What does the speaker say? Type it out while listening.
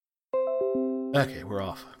Okay, we're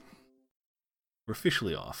off. We're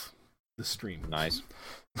officially off the stream. Nice.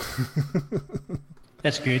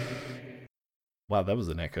 That's good. Wow, that was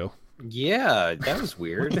an echo. Yeah, that was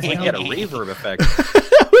weird. It's like you had a reverb effect.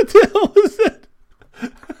 What the hell was that?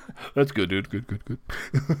 That's good, dude. Good.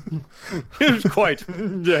 It was quite.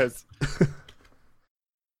 Yes.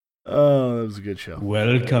 Oh, that was a good show.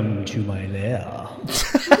 Welcome to my lair.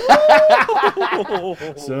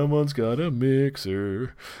 Someone's got a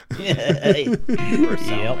mixer. Yep.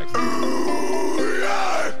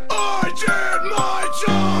 I did my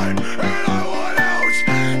time and I went out.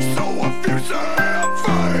 So if you say I'm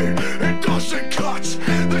fine, it doesn't cut.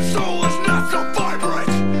 The soul is not so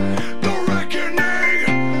vibrant. The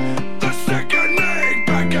reckoning, the sickening,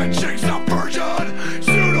 back and chicks subversion.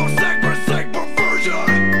 Pseudo sick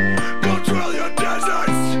perversion. Go drill your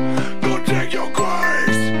deserts, go dig your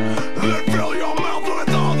graves, then fill your mouth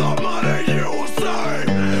with all the money you will save.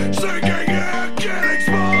 Sinking in, getting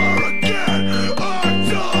smaller again. I'm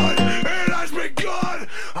done, it has begun.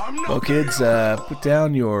 I'm not. Well, kids, put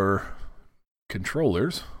down your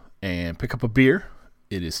controllers and pick up a beer.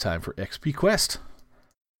 It is time for XP Quest.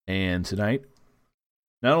 And tonight,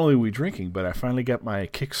 not only are we drinking, but I finally got my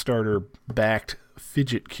Kickstarter-backed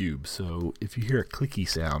fidget cube. So if you hear a clicky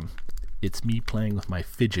sound, it's me playing with my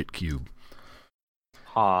fidget cube.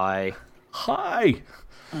 Hi. Hi!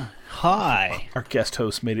 Hi. Our guest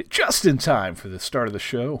host made it just in time for the start of the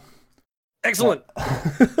show. Excellent.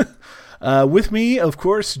 With me, of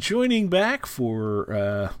course, joining back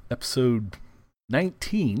for episode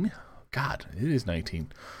 19. God, it is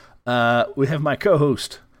 19. We have my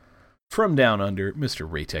co-host from Down Under, Mr.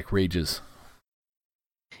 Raytech Rages.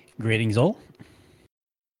 Greetings all.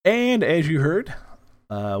 And as you heard,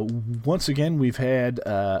 once again, we've had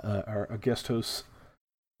our guest host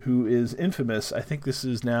who is infamous. I think this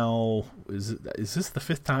is now, is this the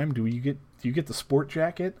fifth time? Do you get the sport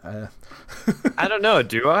jacket? I don't know.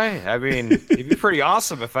 Do I? I mean, it'd be pretty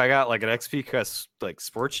awesome if I got like an XP Quest like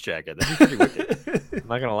sports jacket. That'd be pretty wicked. I'm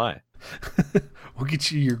not gonna lie. We'll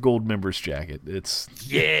get you your gold members jacket. It's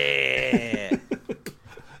Yeah.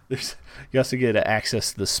 you also get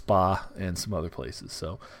access to the spa and some other places.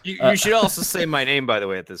 So You should also say my name, by the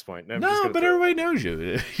way, at this point. I'm just no, gonna but throw- everybody knows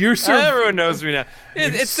you. You're so Everyone knows me now.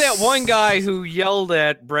 It's that one guy who yelled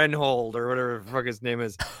at Brenhold or whatever the fuck his name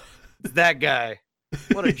is. It's that guy.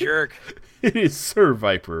 What a jerk. It is Sir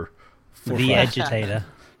Viper. The agitator.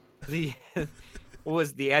 The what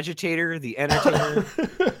was the agitator, the entertainer?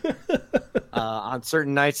 On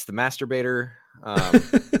certain nights, the masturbator.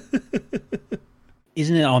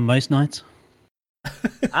 Isn't it on most nights?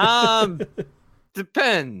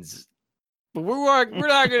 Depends. But we're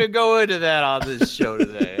not going to go into that on this show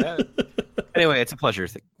today. Anyway, it's a pleasure.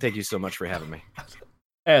 Thank you so much for having me.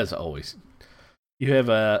 As always, you have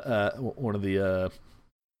one of the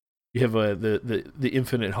you have the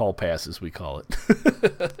infinite hall pass, as we call it.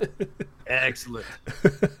 Excellent.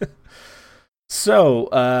 So,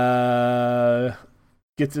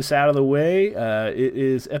 get this out of the way. It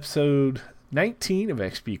is episode 19 of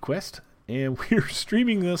XP Quest, and we're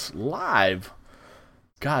streaming this live.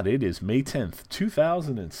 God, it is May 10th,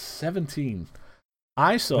 2017.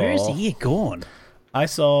 Where is the year gone? I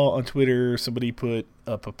saw on Twitter somebody put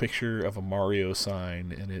up a picture of a Mario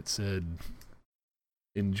sign, and it said,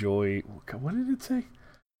 enjoy, what did it say?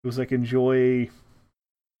 It was like, enjoy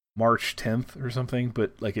March 10th or something,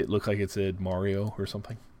 but like it looked like it said Mario or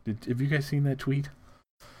something. Have you guys seen that tweet?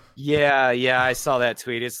 Yeah, I saw that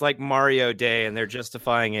tweet. It's like Mario Day, and they're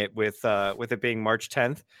justifying it with it being March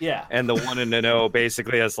 10th. Yeah. And the 1 and an O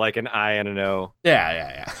basically has like an I and an O.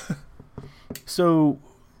 Yeah. So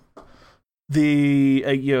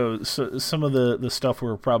so some of the stuff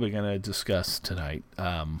we're probably going to discuss tonight,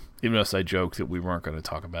 even though I joked that we weren't going to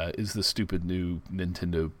talk about it, is the stupid new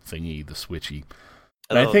Nintendo thingy, the Switchy.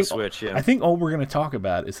 And I think the Switch, yeah. I think all we're going to talk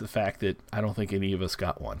about is the fact that I don't think any of us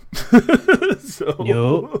got one. So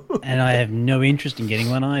No, and I have no interest in getting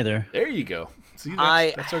one either. there you go. See,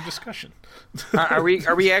 that's our discussion. Are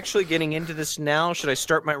we actually getting into this now? Should I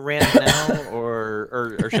start my rant now,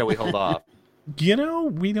 or shall we hold off? You know,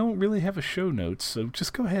 we don't really have a show notes, so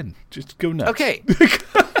just go ahead. Just go nuts. Okay. Open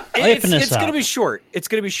us It's going up. to be short. It's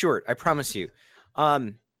going to be short. I promise you.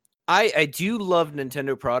 I do love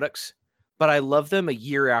Nintendo products, but I love them a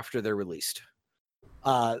year after they're released.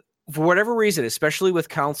 For whatever reason, especially with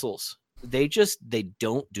consoles, they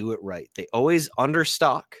don't do it right. They always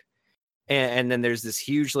understock. And then there's this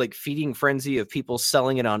huge like feeding frenzy of people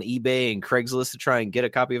selling it on eBay and Craigslist to try and get a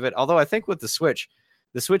copy of it. Although I think with the Switch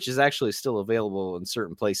is actually still available in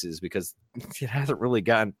certain places because it hasn't really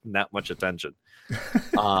gotten that much attention.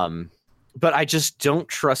 but I just don't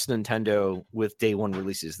trust Nintendo with day one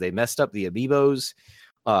releases. They messed up the Amiibos.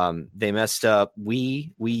 They messed up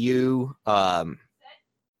Wii U. God,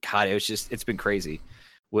 it's been crazy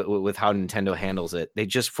with how Nintendo handles it. They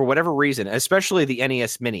just, for whatever reason, especially the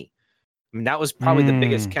NES Mini, I mean, that was probably the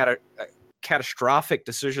biggest catastrophic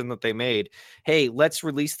decision that they made. Hey, let's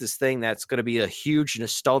release this thing that's going to be a huge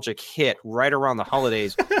nostalgic hit right around the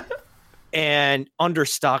holidays and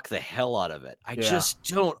understock the hell out of it. I just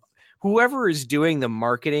don't. Whoever is doing the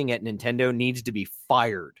marketing at Nintendo needs to be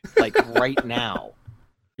fired, like right now.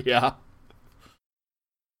 Yeah.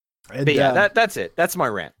 But yeah, that's it. That's my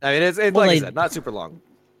rant. I mean, it's like I said, not super long.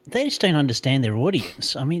 They just don't understand their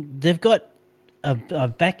audience. I mean, they've got a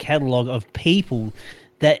back catalogue of people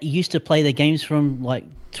that used to play their games from like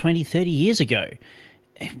 20, 30 years ago.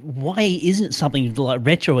 Why isn't something like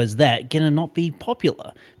retro as that going to not be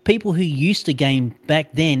popular? People who used to game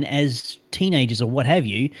back then as teenagers or what have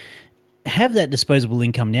you have that disposable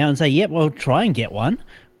income now and say, yep, well, try and get one.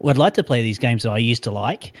 I'd like to play these games that I used to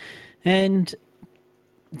like. And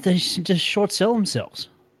they just short sell themselves.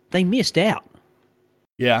 They missed out.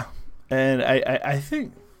 Yeah. And I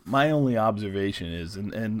think my only observation is,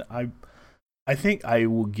 and I think I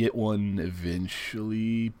will get one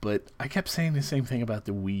eventually, but I kept saying the same thing about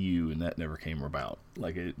the Wii U, and that never came about.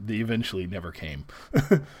 Like, they eventually never came.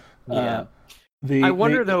 Yeah. I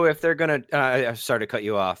wonder, though, if they're going to... I'm sorry to cut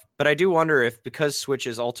you off, but I do wonder if, because Switch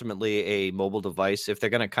is ultimately a mobile device, if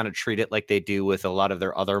they're going to kind of treat it like they do with a lot of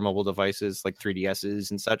their other mobile devices, like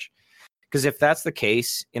 3DSs and such. Because if that's the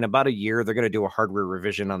case, in about a year, they're going to do a hardware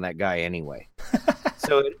revision on that guy anyway.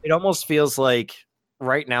 So it almost feels like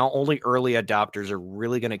right now, only early adopters are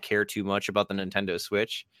really going to care too much about the Nintendo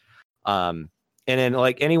Switch. And then,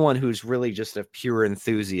 like, anyone who's really just a pure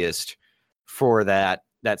enthusiast for that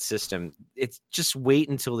system, it's just wait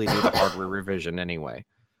until they do the hardware revision anyway.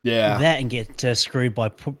 Yeah. That and get screwed by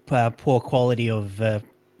poor quality of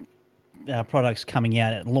products coming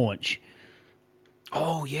out at launch.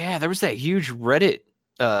 Oh, yeah. There was that huge Reddit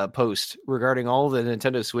post regarding all the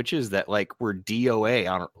Nintendo Switches that like were DOA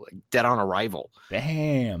on like dead on arrival.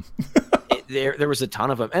 Damn. There was a ton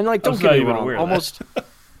of them. And like, don't get me wrong, almost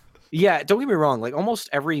yeah, don't get me wrong, like almost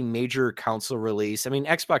every major console release, I mean,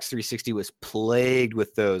 Xbox 360 was plagued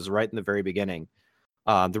with those right in the very beginning.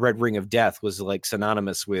 The Red Ring of Death was like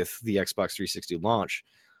synonymous with the Xbox 360 launch.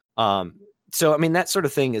 So I mean, that sort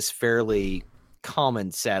of thing is fairly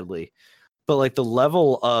common, sadly. But like the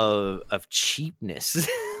level of cheapness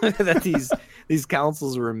that these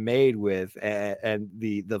consoles were made with, and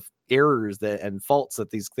the errors and faults that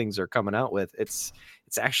these things are coming out with, it's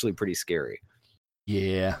actually pretty scary.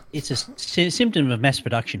 Yeah, it's a symptom of mass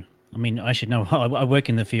production. I mean, I should know. I work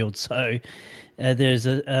in the field, so there's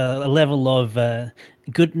a level of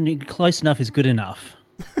good, close enough is good enough.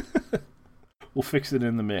 We'll fix it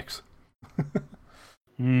in the mix.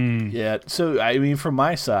 Yeah, so I mean, from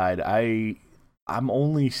my side, I'm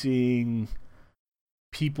only seeing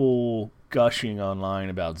people gushing online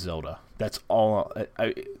about Zelda. That's all.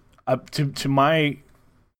 To my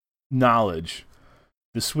knowledge,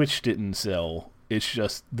 the Switch didn't sell. It's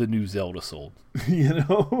just the new Zelda sold, you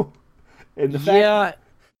know. And the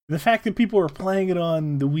fact that people are playing it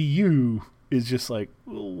on the Wii U is just like,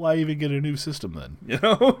 well, why even get a new system then? You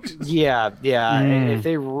know? Yeah. If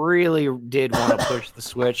they really did want to push the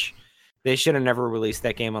Switch, they should have never released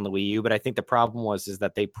that game on the Wii U. But I think the problem was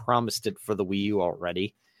that they promised it for the Wii U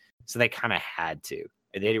already, so they kind of had to.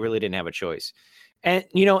 They really didn't have a choice. And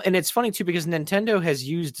and it's funny too because Nintendo has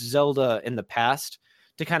used Zelda in the past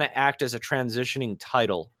to kind of act as a transitioning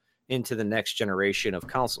title into the next generation of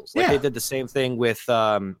consoles. Like they did the same thing with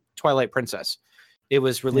Twilight Princess. It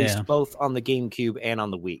was released both on the GameCube and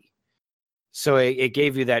on the Wii. So it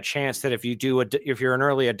gave you that chance that if you're an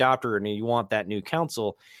early adopter and you want that new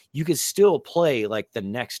console, you could still play like the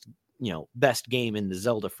next, best game in the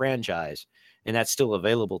Zelda franchise, and that's still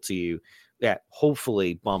available to you. That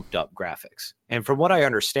hopefully bumped up graphics. And from what I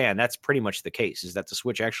understand, that's pretty much the case, is that the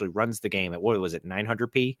Switch actually runs the game at, what was it,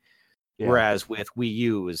 900p? Yeah. Whereas with Wii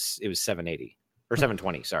U, it was 780 or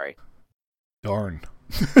 720, sorry. Darn.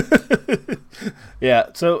 Yeah,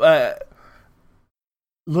 so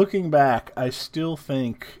looking back, I still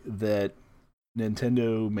think that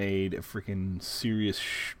Nintendo made a freaking serious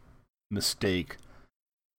mistake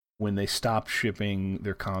when they stopped shipping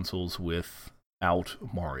their consoles without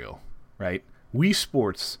Mario, right? Wii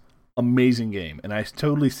Sports, amazing game, and I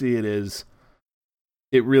totally see it as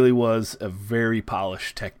it really was a very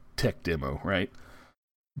polished tech demo, right?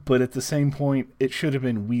 But at the same point, it should have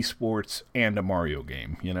been Wii Sports and a Mario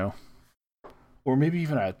game, Or maybe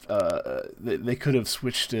even they could have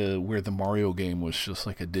switched to where the Mario game was just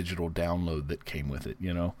like a digital download that came with it,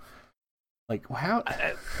 you know? Like, how?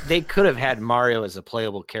 They could have had Mario as a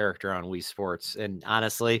playable character on Wii Sports, and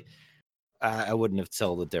honestly, I wouldn't have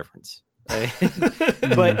told the difference.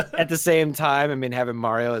 But at the same time, I mean, having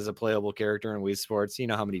Mario as a playable character in Wii Sports, you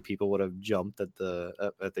know how many people would have jumped at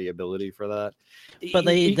the ability for that? But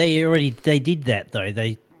they did that though.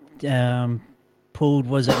 They pulled,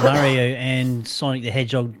 was it Mario and Sonic the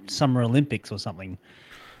Hedgehog Summer Olympics or something?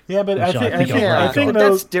 Yeah, but I think but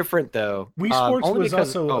that's different though. Wii Sports was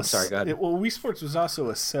also go ahead. Wii Sports was also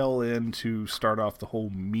a sell-in to start off the whole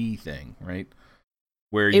Me thing, right?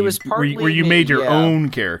 Where where you made your own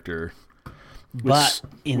character. But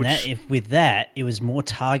with that, it was more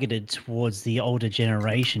targeted towards the older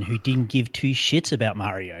generation who didn't give two shits about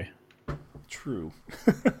Mario. True.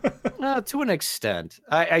 To an extent.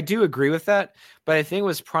 I do agree with that, but I think it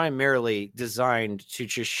was primarily designed to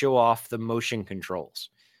just show off the motion controls.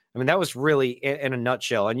 I mean, that was really in a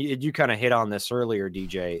nutshell. And you kind of hit on this earlier,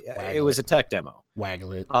 DJ. It was a tech demo.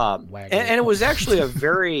 Waggle it. And it was actually a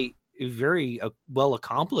very, very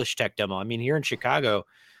well-accomplished tech demo. I mean, here in Chicago,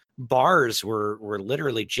 bars were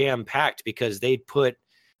literally jam-packed because they'd put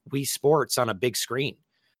Wii Sports on a big screen.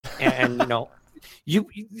 And you know,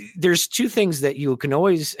 there's two things that you can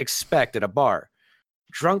always expect at a bar: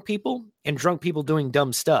 drunk people and drunk people doing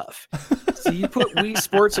dumb stuff. So you put Wii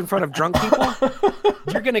Sports in front of drunk people,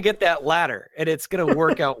 you're going to get that latter, and it's going to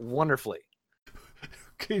work out wonderfully.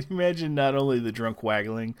 Can you imagine not only the drunk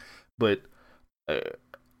waggling, but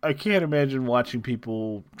I can't imagine watching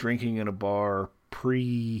people drinking in a bar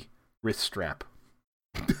pre-wrist strap.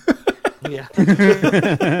 Yeah.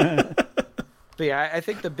 But yeah, I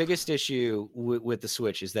think the biggest issue with the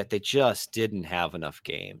Switch is that they just didn't have enough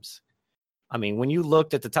games. I mean, when you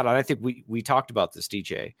looked at the title, and I think we talked about this,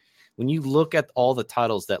 DJ. When you look at all the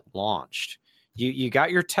titles that launched, you got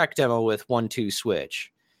your tech demo with 1-2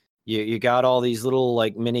 Switch. You got all these little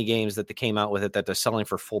like mini games that they came out with it that they're selling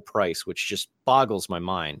for full price, which just boggles my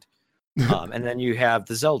mind. And then you have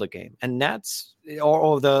the Zelda game, and that's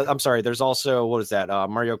there's also, what is that?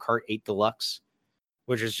 Mario Kart 8 Deluxe,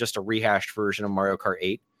 which is just a rehashed version of Mario Kart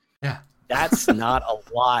 8. Yeah. That's not a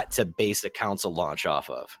lot to base a console launch off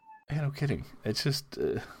of. Yeah, no kidding. It's just,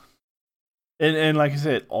 and like I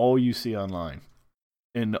said, all you see online,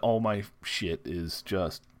 and all my shit is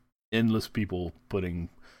just endless people putting,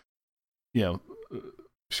 you know,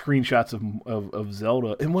 screenshots of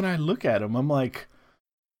Zelda. And when I look at them, I'm like,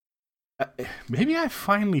 maybe I've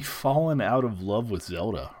finally fallen out of love with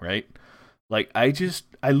Zelda, right? Like I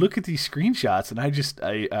look at these screenshots and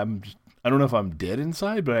I don't know if I'm dead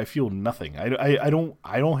inside, but I feel nothing. I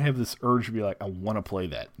don't have this urge to be like, I want to play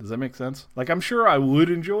that. Does that make sense? Like I'm sure I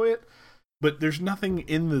would enjoy it, but there's nothing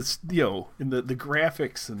in this, you know, in the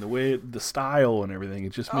graphics and the way the style and everything.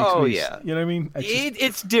 It just makes me, yeah. You know what I mean?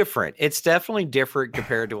 It's different. It's definitely different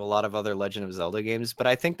compared to a lot of other Legend of Zelda games, but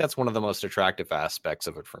I think that's one of the most attractive aspects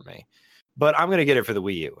of it for me. But I'm going to get it for the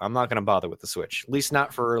Wii U. I'm not going to bother with the Switch, at least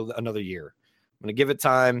not for another year. I'm going to give it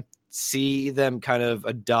time, see them kind of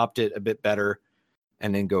adopt it a bit better,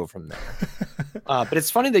 and then go from there. But it's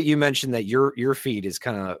funny that you mentioned that your feed is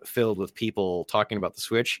kind of filled with people talking about the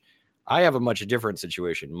Switch. I have a much different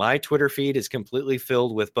situation. My Twitter feed is completely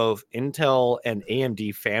filled with both Intel and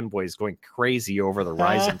AMD fanboys going crazy over the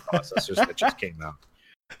Ryzen processors that just came out.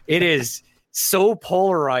 It is so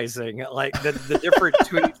polarizing, like the different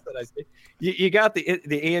tweets that I see. You got the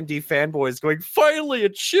AMD fanboys going, finally a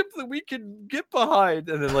chip that we can get behind,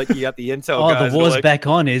 and then like you got the Intel guys. The war's like, back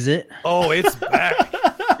on, is it? Oh, it's back.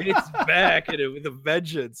 It's back and with a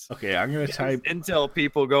vengeance. Okay, I'm gonna type Intel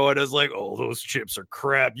people going as like, oh, those chips are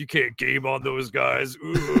crap. You can't game on those guys.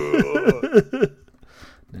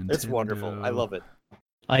 It's wonderful. I love it.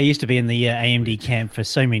 I used to be in the AMD camp for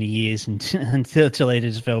so many years until it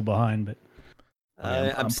just fell behind. But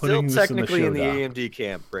I'm still technically in the AMD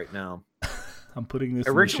camp right now. I'm putting this.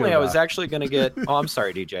 Originally, I was actually going to get. Oh, I'm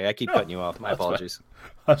sorry, DJ. I keep cutting you off. My apologies.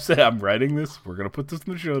 I'm saying I'm writing this. We're going to put this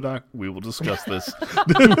in the show doc. We will discuss this.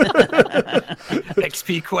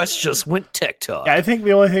 XP Quest just went tech talk. I think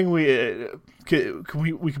the only thing we can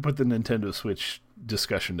put the Nintendo Switch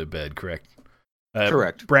discussion to bed. Correct.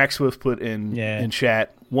 Correct. Brackswift put in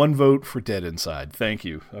chat 1 vote for Dead Inside. Thank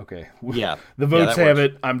you. Okay. Yeah. The votes have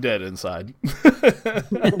it. I'm dead inside.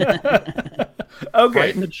 Okay.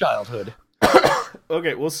 Right in the childhood.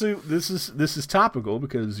 Okay, well, Sue, this is topical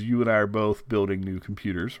because you and I are both building new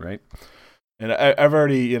computers, right? And I've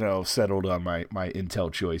already, you know, settled on my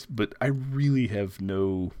Intel choice, but I really have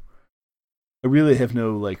no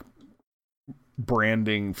like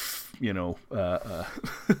branding, you know,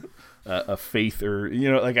 a faith or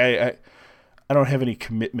like I don't have any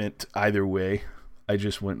commitment either way. I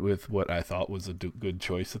just went with what I thought was a good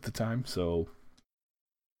choice at the time. So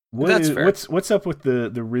That's fair. What's up with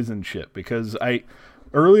the Risen chip? Because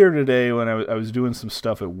earlier today when I was doing some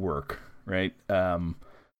stuff at work, right?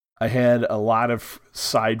 I had a lot of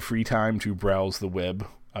side free time to browse the web.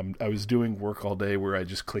 I was doing work all day where I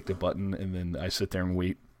just clicked a button and then I sit there and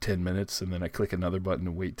wait 10 minutes and then I click another button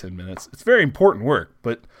and wait 10 minutes. It's very important work,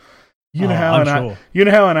 but you know how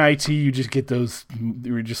in IT you just get those.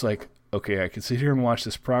 You're just like, okay, I could sit here and watch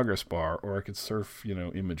this progress bar, or I could surf,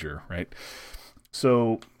 Imager, right?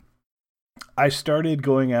 So I started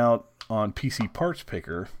going out on PC Parts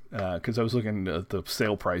Picker because I was looking at the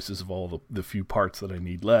sale prices of all the few parts that I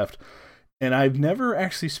need left. And I've never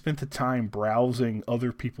actually spent the time browsing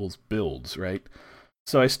other people's builds, right?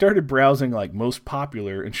 So I started browsing like most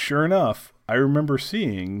popular, and sure enough, I remember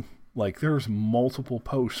seeing like there's multiple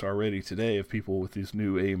posts already today of people with these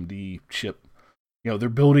new AMD chip. They're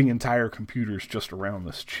building entire computers just around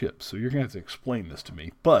this chip. So you're going to have to explain this to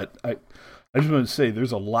me. But I just want to say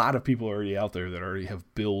there's a lot of people already out there that already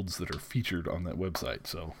have builds that are featured on that website.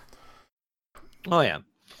 So, oh yeah.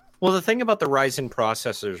 Well, the thing about the Ryzen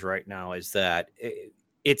processors right now is that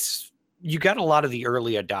you got a lot of the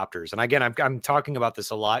early adopters. And again, I'm talking about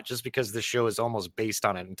this a lot just because the show is almost based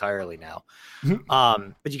on it entirely now.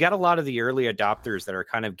 But you got a lot of the early adopters that are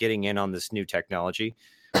kind of getting in on this new technology.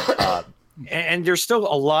 And there's still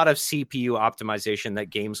a lot of CPU optimization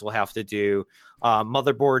that games will have to do.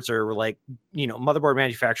 Motherboards are like, motherboard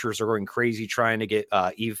manufacturers are going crazy trying to get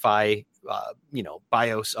EVE-FI,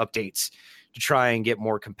 BIOS updates to try and get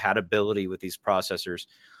more compatibility with these processors.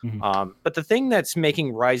 Mm-hmm. But the thing that's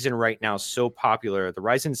making Ryzen right now so popular, the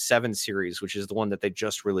Ryzen 7 series, which is the one that they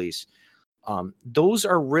just released, those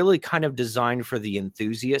are really kind of designed for the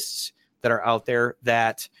enthusiasts that are out there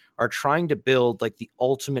that are trying to build like the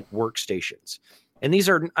ultimate workstations. And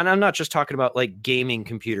I'm not just talking about like gaming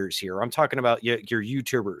computers here. I'm talking about your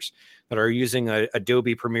YouTubers that are using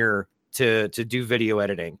Adobe Premiere to do video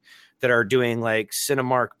editing, that are doing like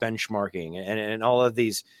Cinemark benchmarking and all of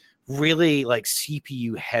these really like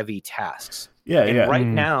CPU heavy tasks. Yeah. Right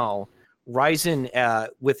now, Ryzen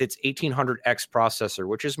with its 1800X processor,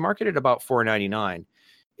 which is marketed about $499,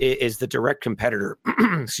 is the direct competitor,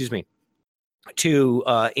 excuse me, to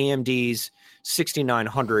AMD's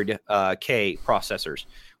 6900K processors,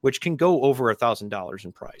 which can go over $1,000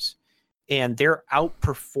 in price. And they're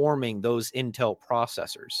outperforming those Intel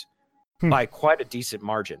processors by quite a decent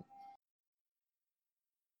margin.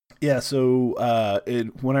 Yeah, so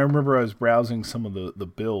when I remember I was browsing some of the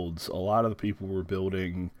builds, a lot of the people were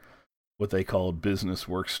building what they called business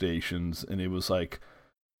workstations, and it was like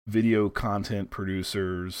video content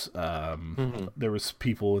producers. There was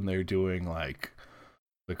people in there doing like,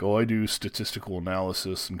 oh, I do statistical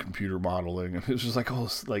analysis and computer modeling, and it's just like, oh,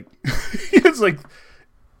 it's like it's like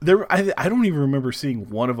there. I don't even remember seeing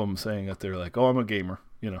one of them saying that they're like, oh, I'm a gamer.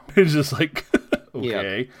 It's just like,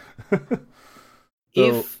 okay. Yeah.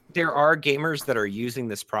 If there are gamers that are using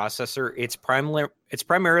this processor, it's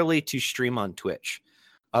primarily to stream on Twitch.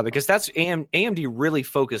 Because that's AMD really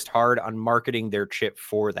focused hard on marketing their chip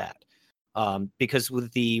for that. Because with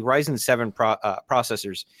the Ryzen 7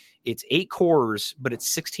 processors, it's 8 cores, but it's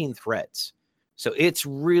 16 threads. So it's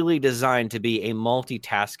really designed to be a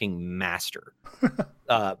multitasking master.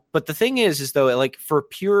 But the thing is though, like for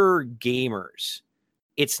pure gamers,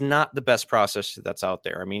 it's not the best processor that's out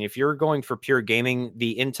there. I mean, if you're going for pure gaming,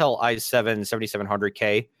 the Intel i7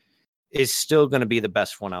 7700K is still going to be the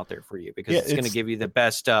best one out there for you because it's going to give you the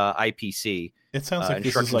best IPC. It sounds like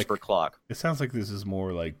instructions this is like per clock. It sounds like this is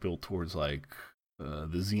more like built towards like the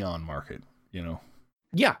Xeon market,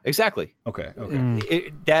 Yeah, exactly. Okay.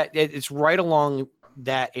 It's right along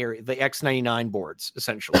that area, the X99 boards,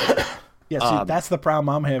 essentially. Yeah, see, that's the problem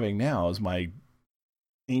I'm having now is my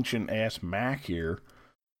ancient ass Mac here.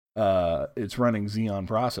 It's running Xeon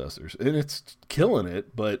processors and it's killing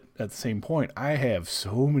it, but at the same point I have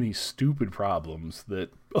so many stupid problems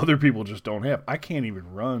that other people just don't have. I can't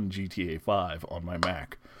even run GTA 5 on my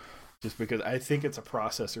Mac just because I think it's a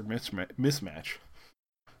processor mismatch.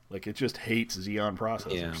 Like it just hates Xeon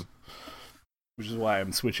processors, which is why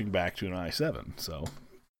I'm switching back to an i7. So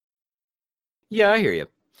yeah, I hear you.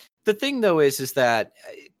 The thing though is that,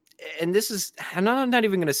 and this is, I'm not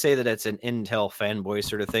even going to say that it's an Intel fanboy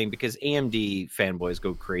sort of thing because AMD fanboys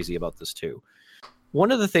go crazy about this too.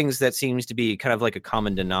 One of the things that seems to be kind of like a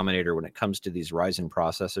common denominator when it comes to these Ryzen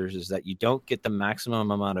processors is that you don't get the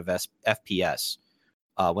maximum amount of FPS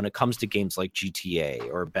when it comes to games like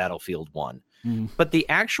GTA or Battlefield 1. But the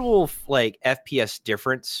actual like FPS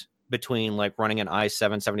difference between like running an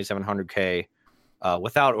i7 7700K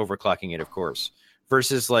without overclocking it, of course,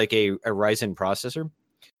 versus like a Ryzen processor,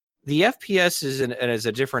 the FPS is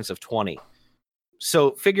a difference of 20.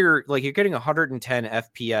 So figure like you're getting 110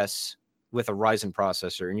 FPS with a Ryzen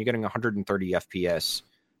processor, and you're getting 130 FPS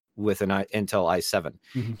with an Intel i7.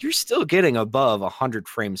 Mhm. You're still getting above 100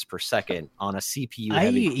 frames per second on a CPU. Are you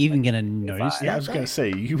heavy even going to notice Yeah, I that? was gonna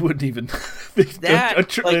say you wouldn't even. That,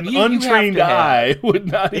 like, an you have untrained to have- eye would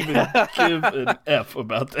not even give an F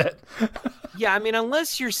about that. Yeah, I mean,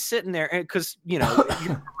 unless you're sitting there, because you're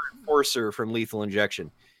an enforcer from Lethal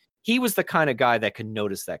Injection. He was the kind of guy that could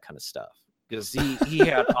notice that kind of stuff because he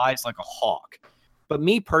had eyes like a hawk. But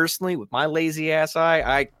me personally, with my lazy ass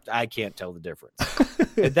eye, I can't tell the difference.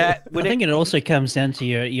 I think it also comes down to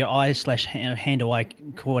your eye/hand-to-eye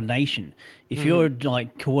coordination. If you're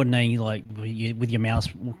like coordinating like with your mouse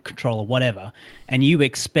control or whatever, and you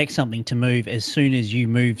expect something to move as soon as you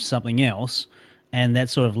move something else, and that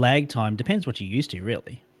sort of lag time depends what you're used to,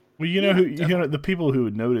 really. Well, the people who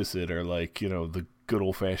would notice it are like the good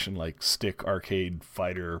old fashioned like stick arcade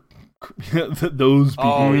fighter. Those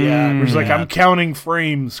people. Oh yeah. Where it's like Yeah. I'm counting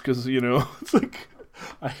frames because it's like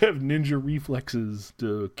I have ninja reflexes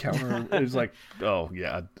to counter. It's like, oh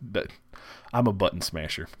yeah, I'm a button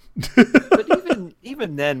smasher. But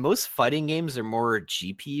even then, most fighting games are more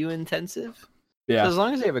GPU intensive. Yeah. So as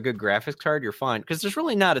long as they have a good graphics card, you're fine. Because there's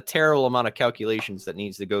really not a terrible amount of calculations that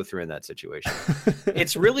needs to go through in that situation.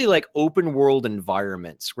 It's really like open world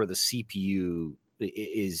environments where the CPU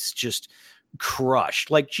is just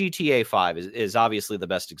crushed. Like GTA 5 is obviously the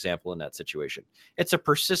best example in that situation. It's a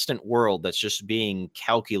persistent world that's just being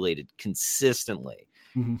calculated consistently.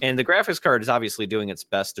 Mhm. And the graphics card is obviously doing its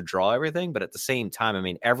best to draw everything, but at the same time, I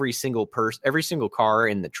mean, every single car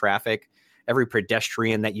in the traffic, every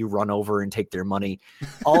pedestrian that you run over and take their money,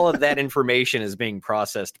 all of that information is being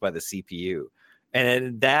processed by the CPU.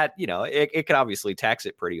 And that, it could obviously tax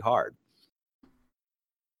it pretty hard.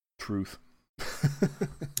 Truth.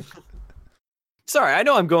 Sorry, I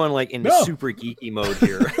know I'm going like into No. super geeky mode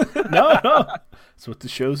here. No, that's what the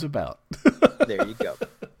show's about. There you go.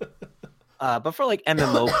 But for like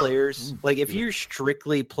MMO players, like if you're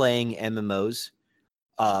strictly playing MMOs,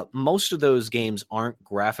 most of those games aren't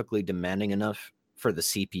graphically demanding enough for the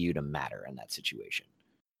CPU to matter in that situation.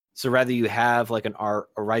 So rather you have like a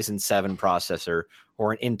Ryzen 7 processor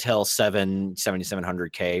or an Intel 7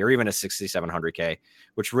 7700K or even a 6700K,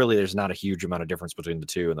 which really there's not a huge amount of difference between the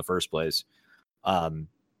two in the first place.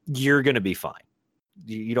 You're going to be fine.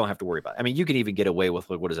 You don't have to worry about it. I mean, you can even get away with,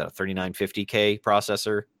 like, what is that, a 3950K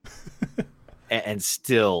processor and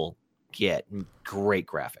still get great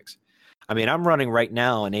graphics. I mean, I'm running right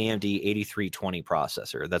now an AMD 8320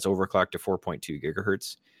 processor that's overclocked to 4.2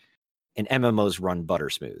 gigahertz, and MMOs run butter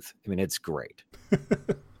smooth. I mean, it's great.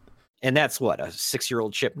 And that's what, a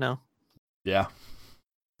 6-year-old chip now? Yeah.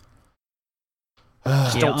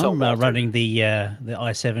 Just don't tell I'm Walter. running the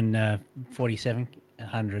i7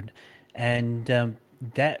 4700, and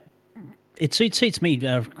that it suits me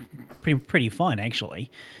pretty fine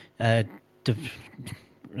actually. In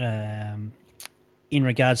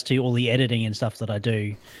regards to all the editing and stuff that I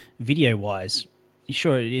do, video wise,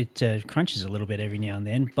 sure it crunches a little bit every now and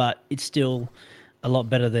then, but it's still a lot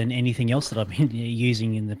better than anything else that I've been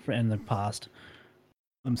using in the past.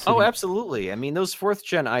 I'm sitting, Oh, absolutely. I mean, those 4th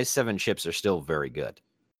gen i7 chips are still very good.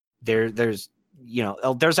 There's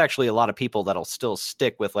actually a lot of people that'll still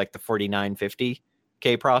stick with like the 4950K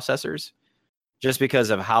processors just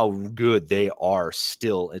because of how good they are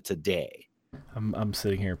still today. I'm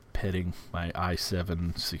sitting here petting my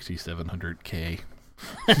i7 6700K.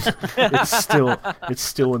 It's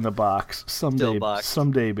still in the box. Someday, boxed.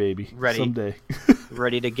 someday, baby. Ready. Someday.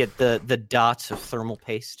 Ready to get the dots of thermal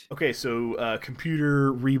paste. Okay, so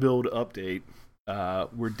computer rebuild update.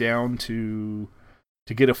 We're down to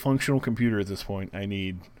get a functional computer at this point. I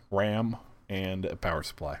need RAM and a power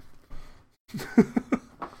supply.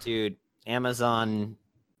 Dude, Amazon,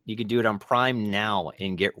 you could do it on Prime now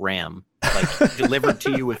and get RAM like delivered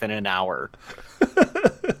to you within an hour.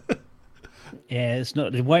 Yeah,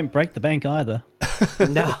 it won't break the bank either.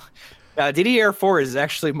 No. DDR4 is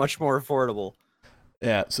actually much more affordable.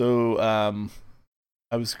 Yeah, so I'm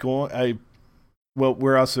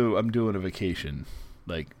doing a vacation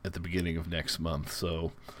like at the beginning of next month,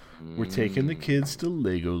 so we're taking the kids to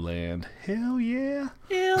Legoland. Hell yeah.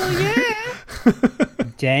 Hell yeah.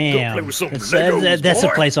 Damn, play with some that's Legos, a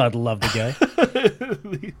boy. place I'd love to go.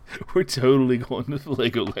 We're totally going to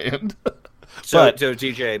Legoland. So But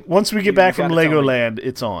DJ, once we get You back from gotta tell me. Legoland,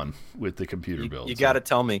 it's on with the computer build. you so. got to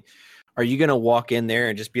tell me, are you going to walk in there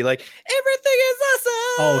and just be like, everything is awesome?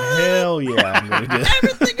 Oh hell yeah! I'm gonna do that.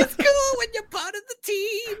 Everything is good.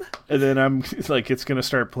 team. And then I'm like, it's gonna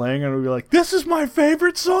start playing, and I'm gonna be like, "This is my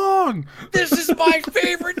favorite song." This is my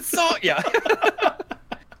favorite song. Yeah.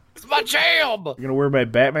 It's my jam. I'm gonna wear my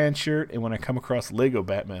Batman shirt, and when I come across Lego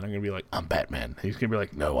Batman, I'm gonna be like, "I'm Batman." He's gonna be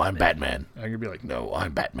like, "No, I'm Batman." I'm gonna be like, "No,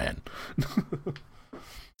 I'm Batman."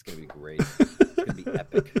 It's gonna be great. It's gonna be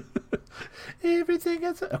epic. Everything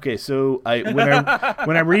is okay. So when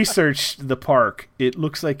I researched the park, it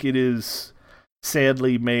looks like it is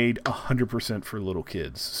sadly made 100% for little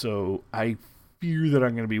kids. So I fear that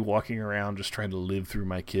I'm going to be walking around just trying to live through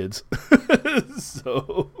my kids.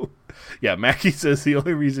 So yeah, Mackie says the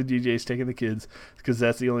only reason DJ's taking the kids is because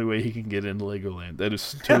that's the only way he can get into Legoland. That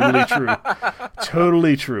is totally true.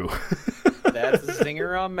 Totally true. That's the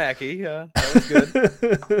stinger on Mackie. That was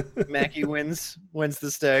good. Mackie wins the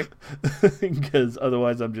stay. Because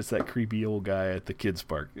otherwise I'm just that creepy old guy at the kids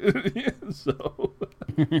park. So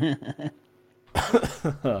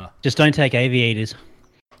Just don't take aviators.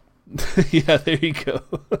 yeah, there you go.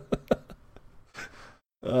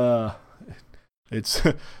 It's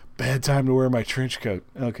bad time to wear my trench coat.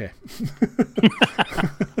 Okay.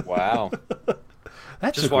 Wow.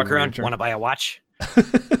 That's Just walk around. Want to buy a watch?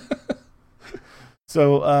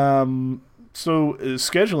 So,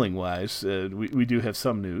 scheduling wise, we do have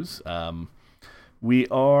some news. We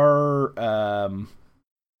are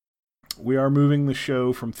moving the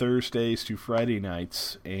show from Thursdays to Friday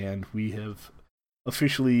nights, and we have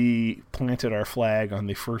officially planted our flag on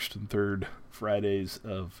the first and third Fridays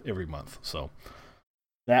of every month. So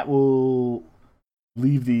that will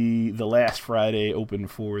leave the last Friday open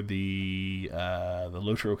for the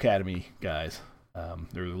Lotro Academy guys. Or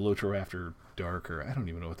the Lotro After Dark, or I don't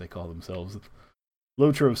even know what they call themselves.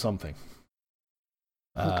 Lotro something.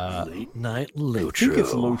 Late night Lotro. I think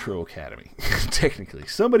it's Lotro Academy. Technically,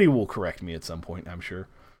 somebody will correct me at some point, I'm sure.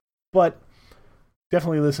 But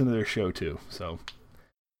definitely listen to their show too. So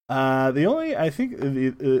another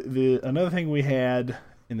thing we had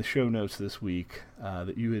in the show notes this week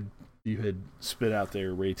that you had spit out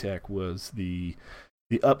there, Raytech, was the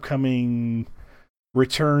upcoming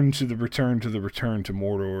Return to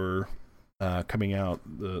Mordor coming out,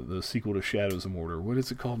 the sequel to Shadows of Mordor. What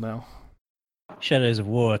is it called now? Shadows of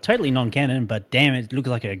War. Totally non-canon, but damn, it looks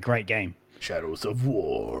like a great game. Shadows of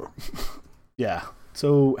War. Yeah.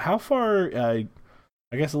 So how far, I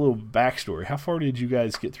guess a little backstory, how far did you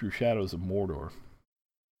guys get through Shadows of Mordor?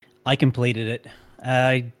 I completed it.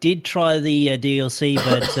 I did try the DLC,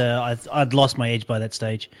 but I'd lost my edge by that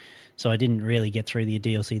stage, so I didn't really get through the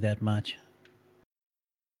DLC that much.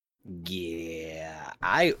 Yeah,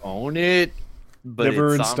 I own it, but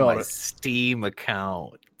Never it's on my installed it. Steam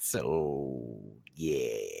account. So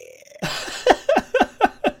yeah.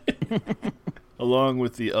 Along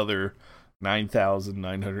with the other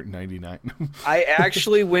 9,999. I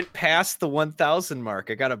actually went past the 1,000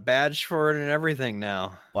 mark. I got a badge for it and everything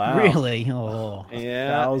now. Wow. Really? Oh.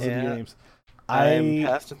 Yeah, 1,000 games. I'm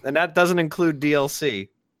past it, and that doesn't include DLC.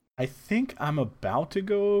 I think I'm about to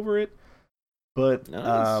go over it, but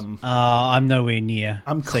Nice. I'm nowhere near.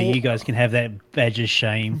 I'm so you guys can have that badge of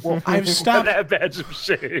shame. well, I've stopped. That badge of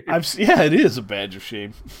shame. Yeah, it is a badge of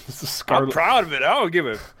shame. It's a I'm scarlet. proud of it. I don't give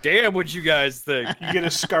a damn what you guys think. You get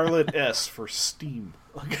a scarlet S for Steam.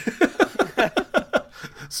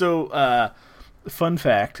 So, fun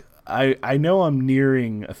fact: I know I'm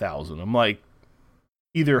nearing 1,000. I'm like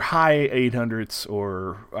either high 800s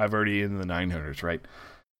or I've already in the 900s, right?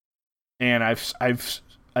 And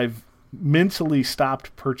I've mentally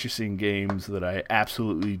stopped purchasing games that I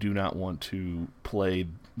absolutely do not want to play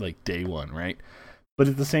like day one, right? But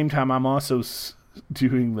at the same time, I'm also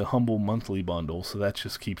doing the Humble monthly bundle, so that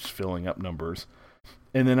just keeps filling up numbers.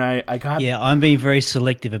 And then I got Yeah, I'm being very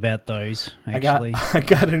selective about those, actually. I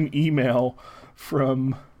got an email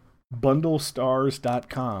from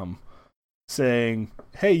bundlestars.com saying,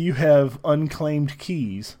 "Hey, you have unclaimed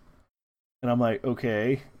keys." And I'm like,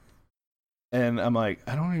 "Okay." And I'm like,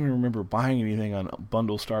 I don't even remember buying anything on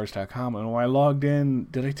bundlestars.com. And when I logged in,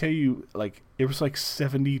 did I tell you, like, it was like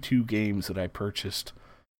 72 games that I purchased.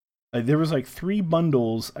 Like, there was like 3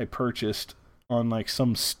 bundles I purchased on like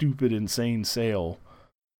some stupid, insane sale.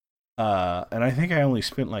 And I think I only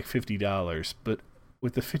spent like $50. But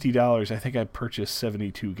with the $50, I think I purchased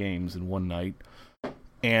 72 games in one night.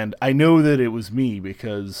 And I know that it was me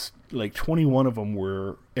because like 21 of them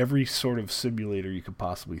were every sort of simulator you could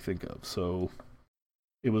possibly think of. So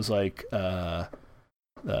it was like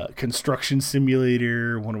construction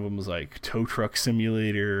simulator. One of them was like tow truck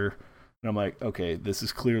simulator. And I'm like, okay, this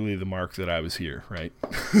is clearly the mark that I was here, right?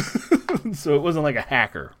 So it wasn't like a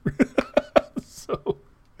hacker. So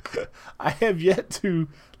I have yet to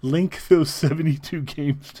link those 72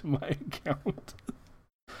 games to my account.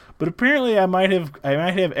 But apparently, I might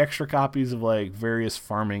have extra copies of like various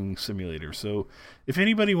farming simulators. So if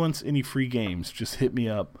anybody wants any free games, just hit me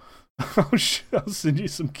up. I'll send you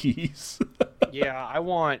some keys. Yeah, I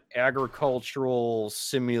want Agricultural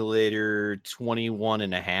Simulator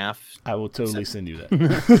 21.5. I will totally send you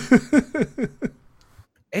that.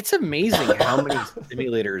 It's amazing how many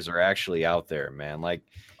simulators are actually out there, man. Like,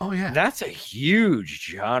 Oh yeah, that's a huge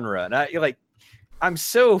genre. And I'm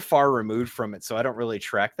so far removed from it, so I don't really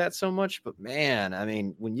track that so much. But man, I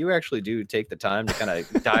mean, when you actually do take the time to kind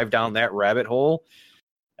of dive down that rabbit hole's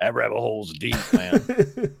deep, man.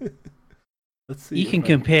 Let's see. You can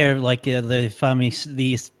compare like the farming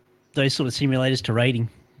those sort of simulators to raiding,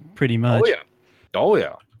 pretty much. Oh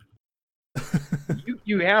yeah.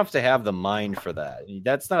 You have to have the mind for that.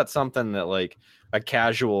 That's not something that like a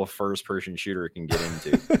casual first-person shooter can get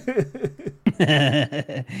into.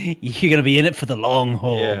 You're gonna be in it for the long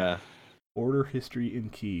haul. Yeah. Order history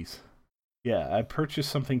and keys. Yeah, I purchased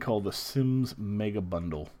something called the Sims Mega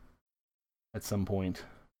Bundle at some point.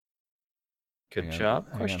 Good Hang on, job.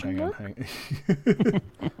 hang on, Question hang on, mark? hang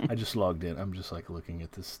on. I just logged in. I'm just like looking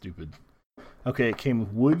at this stupid. Okay, it came with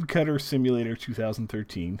Woodcutter Simulator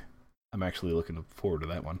 2013. I'm actually looking forward to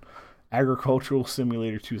that one. Agricultural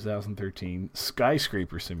Simulator 2013,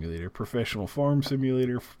 Skyscraper Simulator, Professional Farm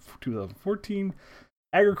Simulator 2014,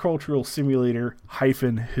 Agricultural Simulator -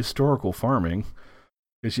 Historical Farming.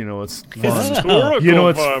 Because you know it's fun. Historical you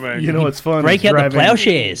know farming. it's fun. Break is out the driving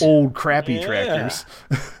plowshares. Old crappy Yeah. tractors.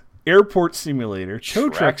 Airport Simulator, Tow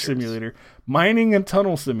Truck Tractors. Simulator, Mining and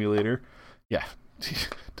Tunnel Simulator. Yeah.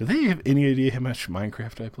 Do they have any idea how much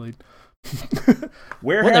Minecraft I played?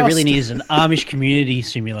 Warehouse, What they really need is an Amish community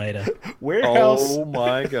simulator. warehouse, Oh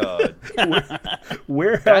my god.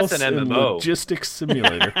 warehouse That's an and MMO. logistics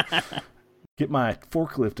simulator. Get my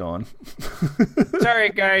forklift on. Sorry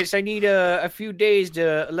guys, I need a few days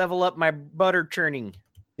to level up my butter churning.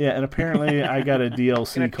 Yeah, and apparently I got a Gonna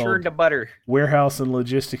DLC churn called the butter. Warehouse and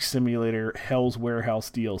Logistics Simulator Hell's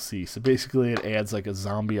Warehouse DLC. So basically it adds like a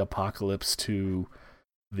zombie apocalypse to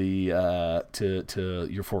the to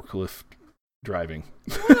your forklift driving.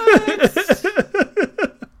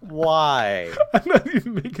 Why? I'm not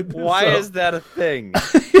even making this Why up. is that a thing?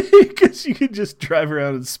 Because you can just drive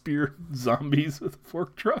around and spear zombies with a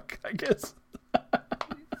fork truck, I guess.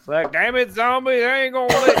 It's like, damn it, zombies, I ain't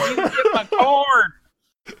gonna let you get my corn.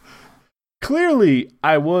 Clearly,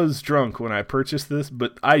 I was drunk when I purchased this,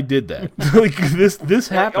 but I did that. Like this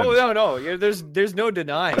happened. Oh no, yeah, there's no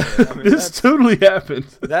denying it. I mean, This totally happened.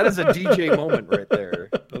 that is a DJ moment right there,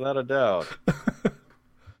 without a doubt.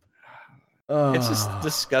 It's just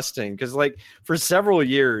disgusting because, like, for several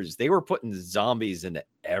years they were putting zombies into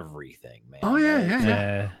everything, man. Oh yeah, Like, yeah.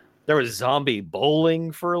 Yeah. There was zombie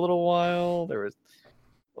bowling for a little while. There was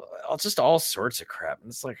just all sorts of crap. And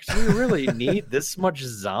it's like, do we really need this much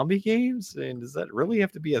zombie games? And does that really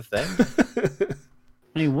have to be a thing?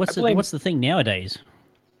 I mean, what's I blame- the thing nowadays?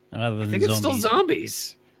 Other I than think it's still zombies.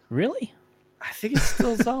 zombies. Really? I think it's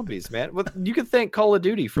still zombies, man. Well, you could thank Call of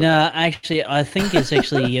Duty for No, actually, I think it's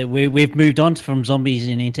actually we've moved on from zombies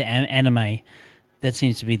and into anime. That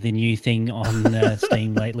seems to be the new thing on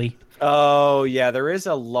Steam lately. Oh, yeah, there is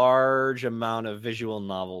a large amount of visual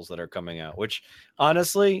novels that are coming out, which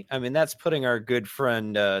honestly, I mean, that's putting our good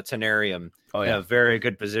friend Tenarium Oh in yeah. a very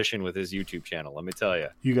good position with his YouTube channel. Let me tell you.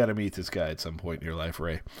 You got to meet this guy at some point in your life,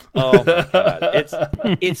 Ray. Oh my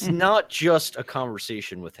god, it's not just a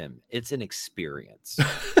conversation with him; it's an experience.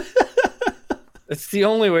 It's the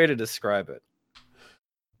only way to describe it.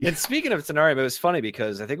 And speaking of Tenarium, it was funny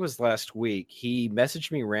because I think it was last week he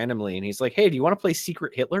messaged me randomly and he's like, "Hey, do you want to play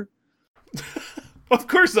Secret Hitler?" Of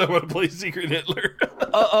course, I want to play Secret Hitler.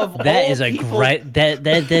 Of That all is a people- great that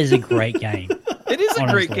is a great game. It is a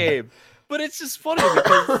great honestly. game, but it's just funny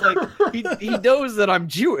because like he knows that I'm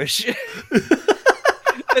Jewish.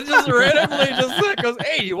 It just randomly just like goes,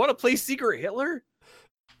 "Hey, you want to play Secret Hitler?"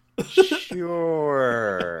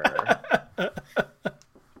 Sure.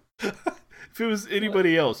 If it was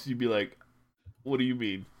anybody else, you'd be like, "What do you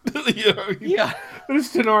mean?" You know what I mean? Yeah. But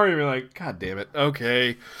it's Tenari, you're like, "God damn it,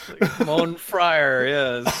 okay, Mon Fryer,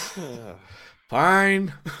 yes.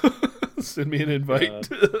 fine." Send me an invite.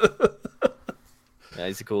 Yeah,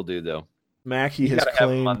 he's a cool dude, though. Mackie You has gotta have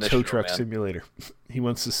him on claimed this Tow show, Truck man. Simulator. He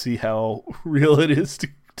wants to see how real it is to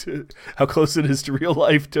how close it is to real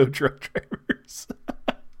life tow truck drivers.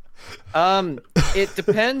 It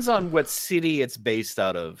depends on what city it's based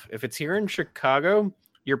out of. If it's here in Chicago,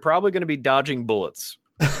 you're probably going to be dodging bullets.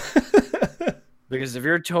 Because if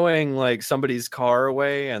you're towing like somebody's car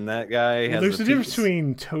away and that guy has There's a difference piece-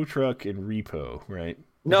 between tow truck and repo, right?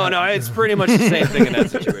 No, it's pretty much the same thing in that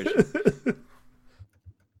situation.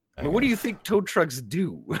 I mean, what do you think tow trucks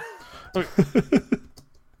do?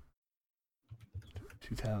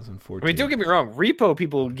 2014. I mean, don't get me wrong. Repo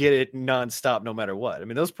people get it nonstop, no matter what. I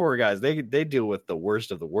mean, those poor guys, they deal with the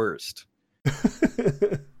worst of the worst.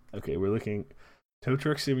 Okay, we're looking. Tow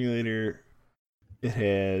Truck Simulator. It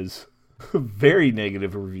has very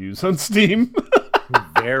negative reviews on Steam.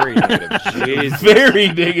 Very negative. Jesus. Very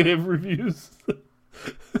negative reviews.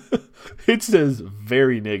 It says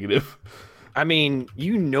very negative. I mean,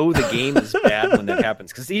 you know the game is bad when that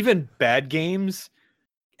happens, because even bad games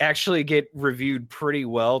actually get reviewed pretty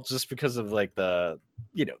well just because of like the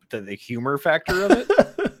humor factor of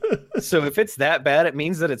it. So if it's that bad, it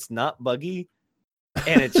means that it's not buggy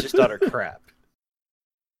and it's just utter crap.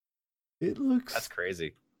 It looks. That's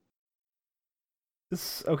crazy.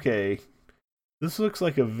 Okay. This looks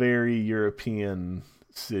like a very European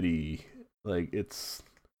city. Like it's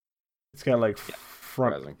got like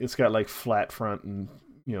front. surprising. It's got like flat front and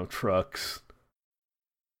trucks.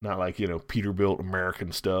 Not like Peterbilt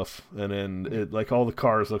American stuff. And then it like all the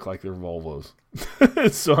cars look like they're Volvos.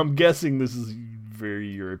 So I'm guessing this is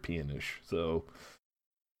very Europeanish. So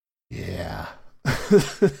yeah.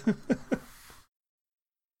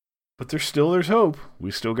 But there's hope. We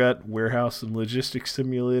still got Warehouse and Logistics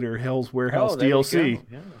Simulator, Hell's Warehouse DLC.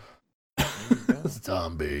 Yeah.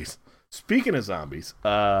 Zombies. Speaking of zombies,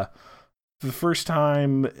 for the first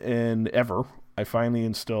time in ever, I finally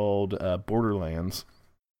installed Borderlands,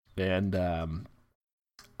 and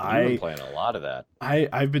You've been playing a lot of that.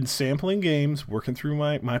 I've been sampling games, working through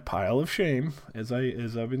my pile of shame as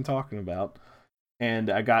I've been talking about, and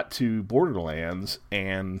I got to Borderlands,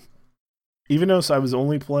 and even though I was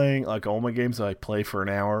only playing like all my games I play for an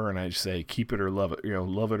hour, and I just say keep it or love it,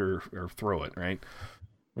 love it or throw it, right?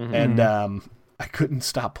 Mm-hmm. And I couldn't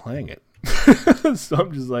stop playing it, so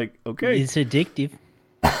I'm just like, okay, It's addictive.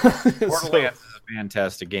 Borderlands is a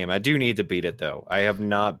fantastic game. I do need to beat it though. I have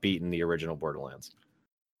not beaten the original Borderlands.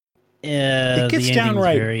 It gets the ending's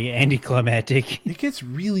downright- very anticlimactic. It gets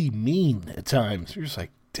really mean at times. You're just like,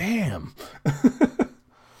 damn.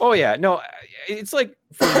 Oh yeah, no, it's like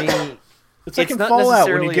for me. It's like It's in not Fallout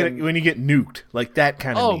when necessarily you get nuked, like that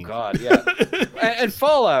kind of. Oh mean. god, yeah. And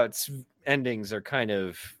Fallout's endings are kind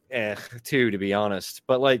of too, to be honest.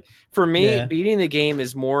 But like for me, Yeah. beating the game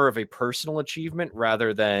is more of a personal achievement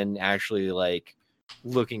rather than actually like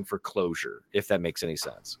looking for closure, if that makes any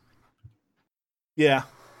sense. Yeah.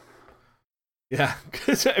 Yeah,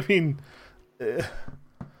 because I mean,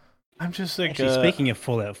 I'm just like. Actually, speaking of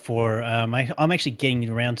Fallout 4, I'm actually getting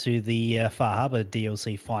around to the Far Harbor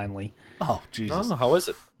DLC finally. Oh Jesus! Oh, how is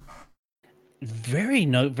it?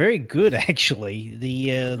 Very good actually.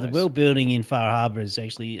 The Nice. world building in Far Harbor is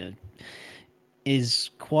actually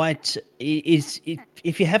is quite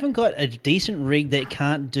if you haven't got a decent rig that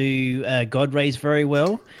can't do God rays very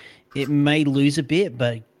well, it may lose a bit,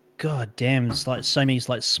 but god damn, it's like so many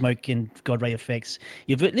like smoke and God ray effects.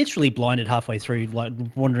 You've literally blinded halfway through, like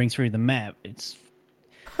wandering through the map. It's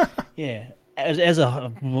yeah. As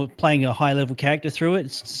playing a high level character through it,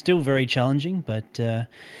 it's still very challenging, but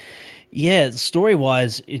yeah, story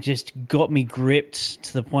wise, it just got me gripped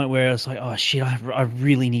to the point where I was like, oh shit, I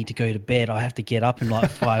really need to go to bed. I have to get up in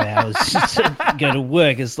like 5 hours to go to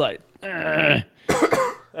work. It's like, ugh.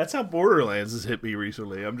 That's how Borderlands has hit me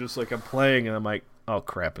recently. I'm just like, I'm playing and I'm like, oh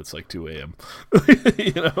crap, it's like 2 a.m.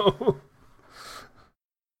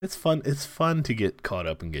 It's fun. It's fun to get caught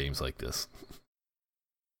up in games like this.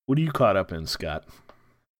 What are you caught up in, Scott?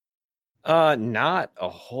 Not a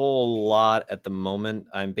whole lot at the moment.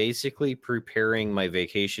 I'm basically preparing my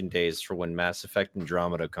vacation days for when Mass Effect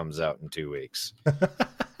Andromeda comes out in 2 weeks.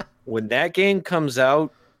 When that game comes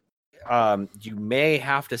out, you may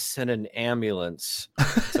have to send an ambulance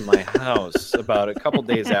to my house about a couple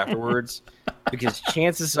days afterwards, because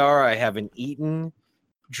chances are I haven't eaten,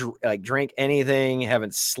 drank anything,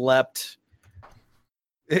 haven't slept.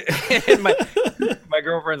 And my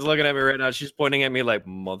girlfriend's looking at me right now. She's pointing at me like,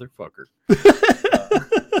 motherfucker.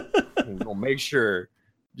 We'll make sure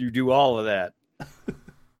you do all of that.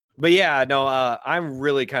 But yeah, no, I'm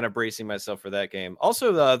really kind of bracing myself for that game.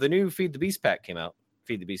 Also, the new Feed the Beast pack came out,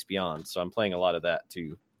 Feed the Beast Beyond. So I'm playing a lot of that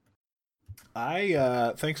too.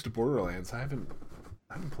 I thanks to Borderlands, I haven't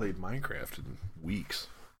played Minecraft in weeks.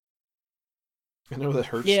 I know that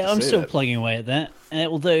hurts. Yeah, to I'm say still that. plugging away at that.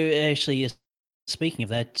 Although, actually, speaking of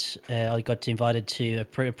that, I got invited to a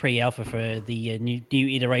pre-alpha for the new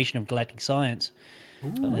iteration of Galactic Science.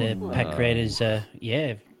 The pack creators,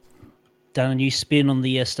 done a new spin on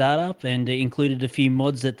the startup and included a few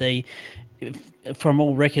mods that they, from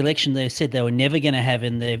all recollection, they said they were never going to have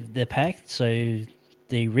in their pack. So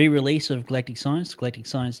the re-release of Galactic Science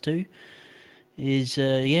 2, is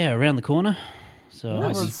around the corner. So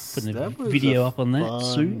I'll be putting a video up on that fun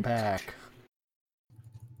soon. Pack.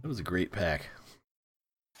 That was a great pack.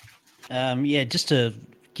 Just to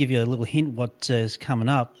give you a little hint what is coming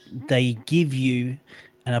up, they give you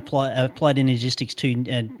an Applied Energistics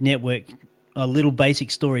 2 network, a little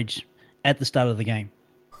basic storage at the start of the game.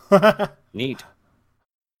 Neat.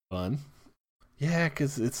 Fun. Yeah,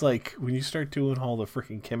 because it's like when you start doing all the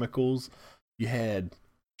freaking chemicals, you had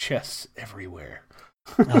chests everywhere.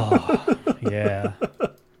 Oh, yeah.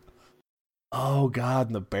 Oh, God,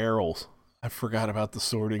 and the barrels. I forgot about the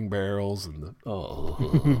sorting barrels and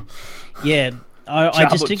the... Yeah, I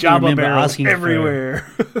distinctly remember asking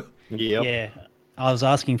everywhere. Yep. Yeah, I was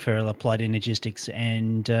asking for Applied Energistics,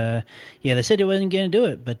 and they said it wasn't going to do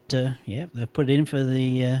it, but they put it in for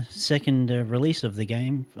the second release of the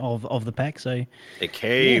game of the pack. So They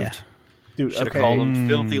caved. Yeah. Dude, Should have called them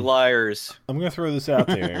filthy liars. I'm going to throw this out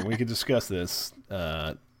there, and we can discuss this.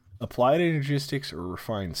 Applied Energistics or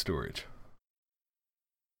refined storage?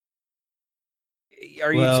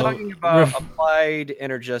 Are you talking about Applied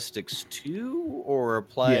Energistics 2 or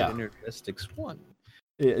Applied Energistics 1?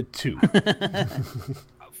 2.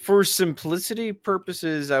 For simplicity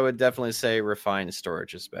purposes, I would definitely say refined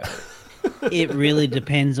storage is better. it really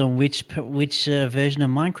depends on which version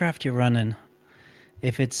of Minecraft you're running.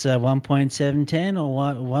 If it's 1.710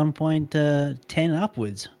 or 1.10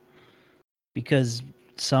 upwards, because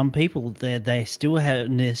some people they're still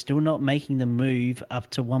not making the move up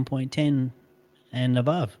to 1.10 and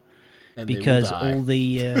above, And because all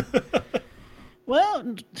the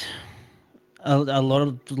a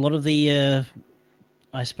lot of the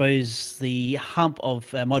I suppose the hump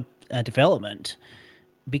of mod development,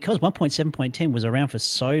 because 1.7.10 was around for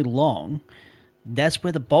so long, that's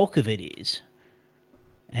where the bulk of it is.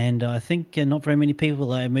 And I think not very many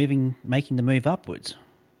people are making the move upwards.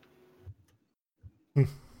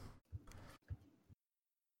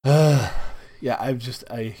 Yeah, I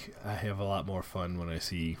have a lot more fun when I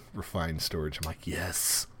see refined storage. I'm like,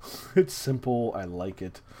 yes, it's simple. I like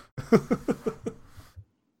it.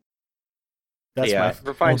 That's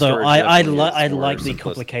refined although storage. I definitely like is the more simplistic.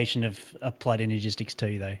 complication of Applied Energistics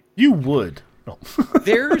too, though. You would. No.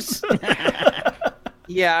 There's,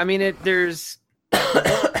 yeah, I mean, there's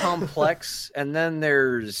more complex, and then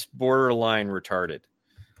there's borderline retarded.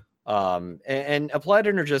 And Applied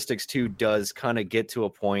Energistics 2 does kind of get to a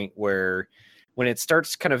point where when it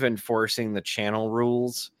starts kind of enforcing the channel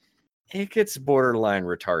rules, it gets borderline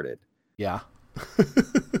retarded. Yeah.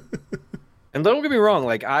 And don't get me wrong,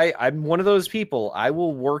 like I'm one of those people. I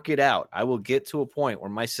will work it out. I will get to a point where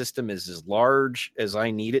my system is as large as I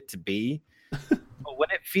need it to be. But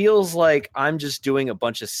when it feels like I'm just doing a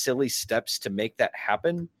bunch of silly steps to make that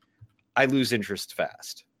happen, I lose interest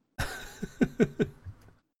fast.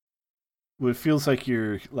 Well, it feels like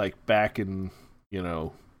you're like back in,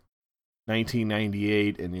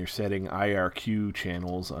 1998, and you're setting IRQ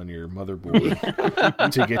channels on your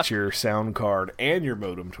motherboard to get your sound card and your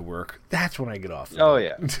modem to work. That's when I get off. Oh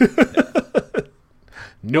yeah.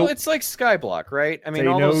 Nope. Well, it's like Skyblock, right? I mean, Say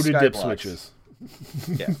all no those to dip Skyblocks. switches.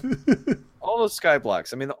 Yeah. All those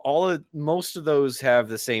Skyblocks. I mean, most of those have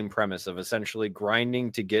the same premise of essentially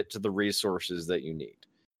grinding to get to the resources that you need.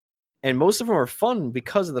 And most of them are fun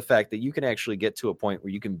because of the fact that you can actually get to a point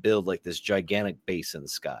where you can build like this gigantic base in the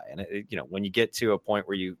sky. And when you get to a point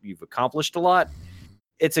where you've accomplished a lot,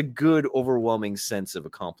 it's a good, overwhelming sense of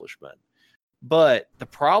accomplishment. But the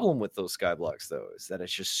problem with those Skyblocks, though, is that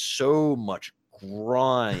it's just so much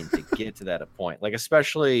grind to get to that point. Like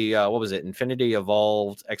especially what was it, Infinity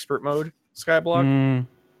Evolved Expert Mode Skyblock?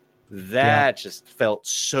 That just felt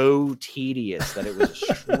so tedious that it was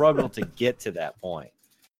a struggle to get to that point.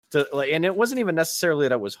 And it wasn't even necessarily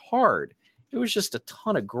that it was hard. It was just a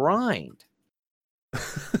ton of grind.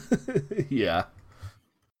 Yeah.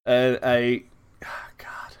 And I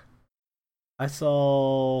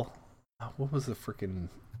saw, what was the thing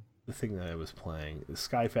that I was playing? The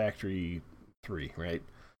Sky Factory 3, right?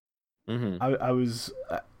 Mm-hmm.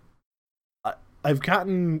 I've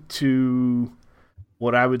gotten to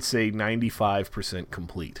what I would say 95%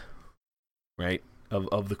 complete, right?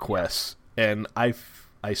 Of the quests. And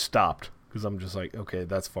I stopped because I'm just like, okay,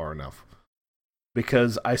 that's far enough.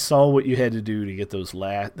 Because I saw what you had to do to get those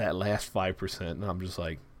that last 5%, and I'm just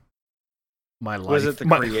like, my life. Was it the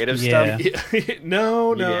creative stuff?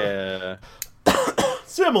 No. Yeah.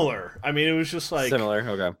 Similar. I mean, it was just like Similar.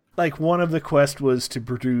 Okay. Like one of the quests was to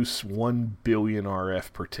produce 1 billion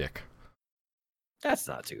RF per tick. That's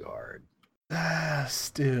not too hard.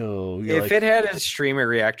 Still, if it had a stream of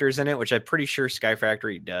reactors in it, which I'm pretty sure Sky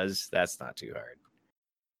Factory does, that's not too hard.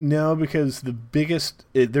 No, because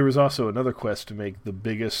there was also another quest to make the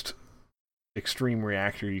biggest extreme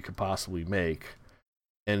reactor you could possibly make,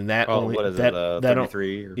 and that only what is that it? that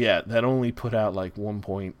 33? yeah, that only put out like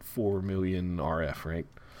 1.4 million RF, right?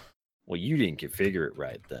 Well, you didn't configure it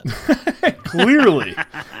right then. Clearly,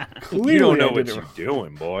 You don't know I what did it you're wrong.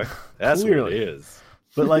 doing, boy. That's Clearly. what it is.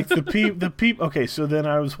 But like the people. Okay, so then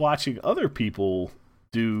I was watching other people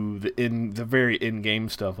do the very in-game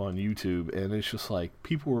stuff on YouTube, and it's just like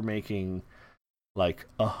people were making like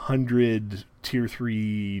 100 tier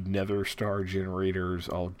 3 nether star generators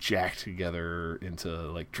all jacked together into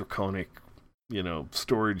like draconic,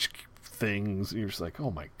 storage things. And you're just like,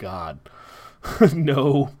 oh my god,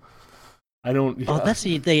 no, I don't. Oh, that's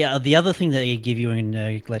the other thing that they give you in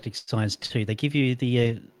Galactic Science 2. They give you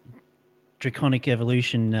the Draconic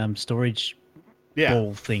Evolution storage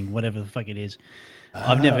ball thing, whatever the fuck it is.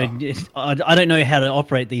 I've never. I don't know how to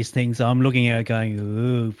operate these things. So I'm looking at it going,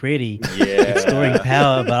 ooh, pretty. Yeah. It's storing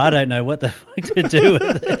power, but I don't know what the fuck to do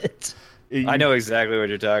with it. I know exactly what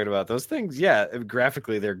you're talking about. Those things,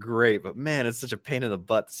 graphically they're great, but man, it's such a pain in the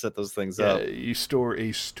butt to set those things up. You store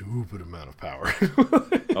a stupid amount of power.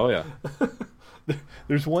 Oh yeah.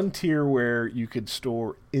 There's one tier where you could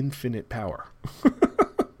store infinite power,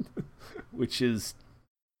 which is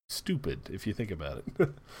stupid if you think about it.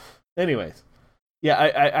 Anyways,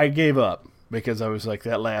 yeah, I gave up because I was like,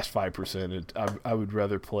 that last 5%, I would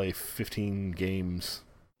rather play 15 games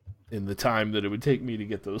in the time that it would take me to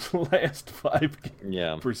get those last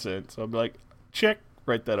 5%. So I'm like, check,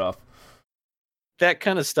 write that off. That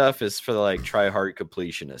kind of stuff is for the like try-hard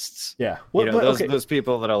completionists. Yeah. Those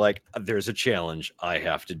people that are like, there's a challenge, I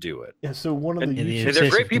have to do it. Yeah, so one of the the And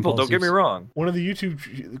they're great people, don't get me wrong. One of the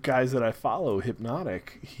YouTube guys that I follow,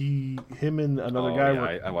 Hypnotic, him and another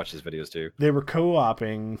guy I watch his videos too. they were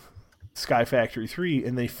co-oping Sky Factory 3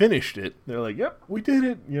 and they finished it. They're like, yep, we did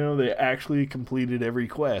it. They actually completed every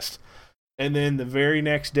quest. And then the very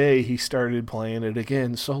next day he started playing it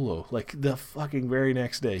again solo. Like the fucking very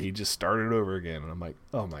next day he just started over again. And I'm like,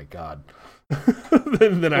 oh my god.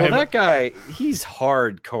 That guy, he's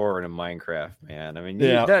hardcore in Minecraft, man. I mean,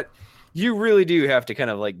 you really do have to kind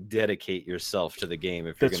of like dedicate yourself to the game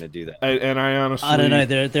if you're going to do that. And I honestly, I don't know.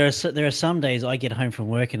 There are some days I get home from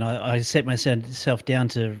work and I set myself down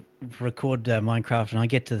to record Minecraft, and I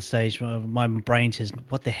get to the stage where my brain says,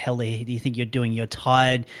 "What the hell do you think you're doing? You're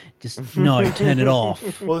tired. Just no, turn it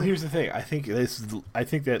off." Well, here's the thing. I think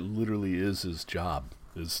that literally is his job.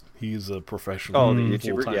 He's a professional. Oh, the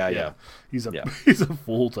YouTuber. full-time- Yeah. He's a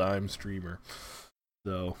full-time streamer.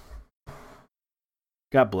 So,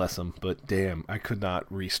 God bless him. But damn, I could not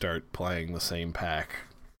restart playing the same pack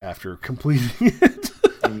after completing it.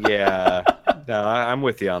 Yeah. No, I'm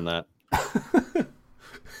with you on that.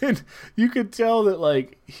 And you could tell that,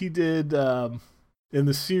 like, he did in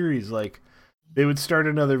the series, like, they would start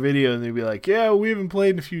another video and they'd be like, yeah, we haven't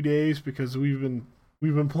played in a few days because we've been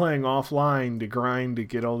playing offline to grind to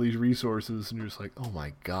get all these resources. And you're just like, oh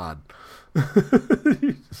my god.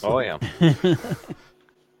 Yeah.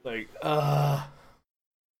 Like,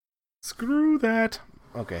 screw that.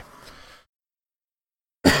 Okay.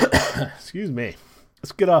 Excuse me.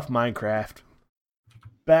 Let's get off Minecraft.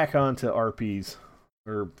 Back onto RPs.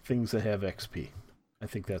 Or things that have XP. I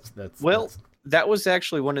think that's that was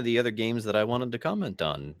actually one of the other games that I wanted to comment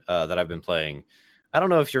on that I've been playing. I don't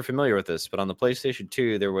know if you're familiar with this, but on the PlayStation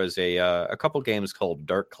 2, there was a couple games called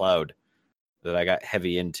Dark Cloud that I got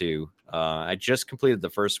heavy into. I just completed the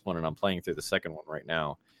first one, and I'm playing through the second one right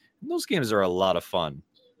now. And those games are a lot of fun.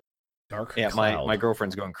 Dark Yeah, Cloud. my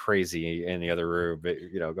girlfriend's going crazy in the other room, but,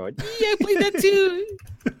 going, yeah, I played that too.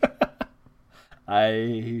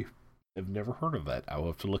 I have never heard of that. I will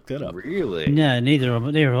have to look that up. Really? No, neither of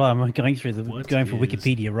them. I'm going for What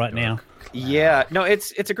Wikipedia right now. Dark Cloud? Yeah, no,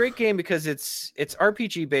 it's a great game because it's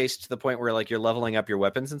RPG based to the point where like you're leveling up your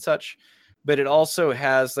weapons and such, but it also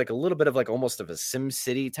has like a little bit of like almost of a Sim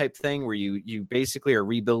City type thing where you basically are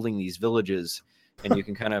rebuilding these villages, and you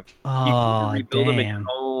can kind of you can Oh, rebuild them in your damn.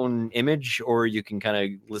 own image, or you can kind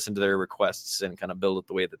of listen to their requests and kind of build it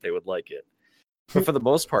the way that they would like it. But for the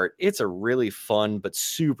most part, it's a really fun but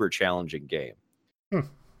super challenging game.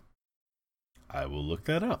 I will look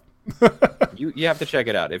that up. You have to check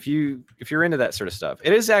it out if you're into that sort of stuff.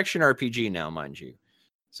 It is action RPG now, mind you.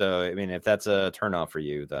 So I mean, if that's a turnoff for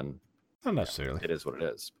you, then Not necessarily. it is what it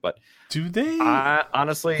is. But Do they?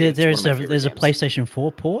 honestly, There's it's one of my a favorite games. PlayStation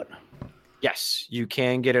 4 port. Yes, you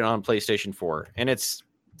can get it on PlayStation 4, and it's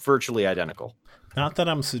virtually identical. Not that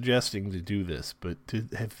I'm suggesting to do this, but do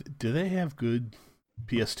they have good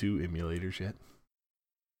PS2 emulators yet?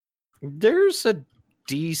 There's a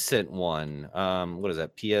decent one. What is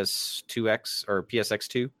that? PS2X or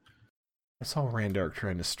PSX2? I saw Randark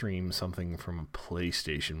trying to stream something from a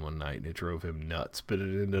PlayStation one night, and it drove him nuts. But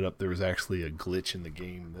it ended up there was actually a glitch in the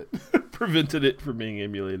game that prevented it from being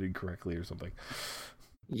emulated correctly or something.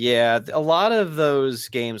 Yeah, a lot of those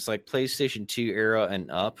games, like PlayStation 2 era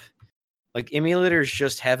and up, like emulators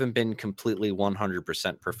just haven't been completely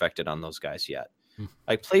 100% perfected on those guys yet.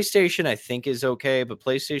 Like PlayStation, I think is okay, but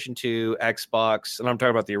PlayStation 2, Xbox, and I'm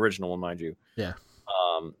talking about the original one, mind you. Yeah.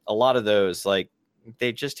 A lot of those, like,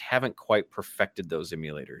 they just haven't quite perfected those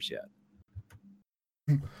emulators yet.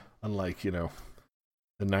 Unlike, the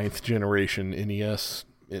 9th generation NES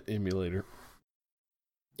emulator.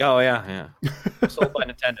 Oh, yeah. Sold by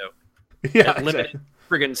Nintendo. Yeah, Limited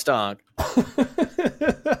friggin' stock.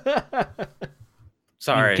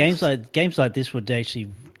 Sorry. Games like this would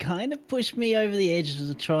actually kind of push me over the edge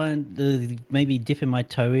to try and maybe dipping my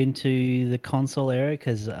toe into the console era,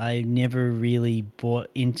 because I never really bought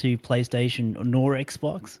into PlayStation nor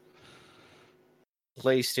Xbox.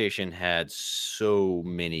 PlayStation had so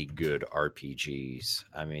many good RPGs.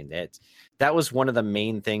 I mean, that was one of the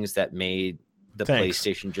main things that made the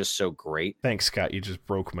PlayStation just so great. Thanks, Scott. You just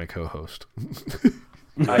broke my co-host.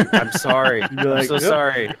 I'm sorry. I'm so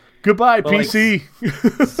sorry. Goodbye, PC. Like,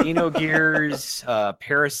 Xenogears,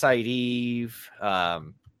 Parasite Eve,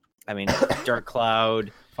 Dark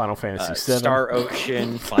Cloud, Final Fantasy 7, Star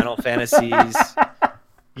Ocean, Final Fantasies.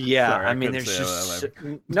 Yeah, Sorry, there's just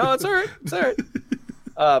no, it's all right. It's all right.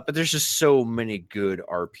 But there's just so many good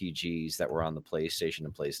RPGs that were on the PlayStation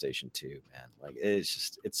and PlayStation 2, man. Like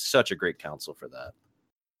it's such a great console for that.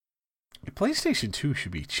 PlayStation 2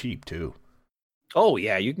 should be cheap too. Oh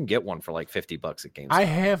yeah, you can get one for like $50 at GameStop. I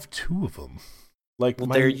have 2 of them.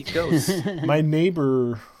 There you go. My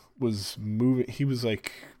neighbor was moving. He was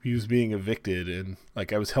being evicted, and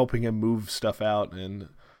I was helping him move stuff out, and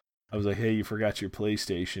I was like, "Hey, you forgot your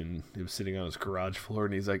PlayStation." It was sitting on his garage floor,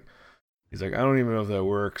 and he's like, "I don't even know if that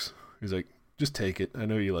works." He's like, "Just take it. I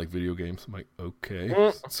know you like video games." I'm like,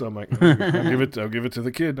 "Okay." So I'm like, I'll give it to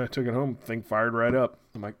the kid. And I took it home. Thing fired right up.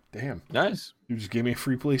 I'm like, "Damn, nice. You just gave me a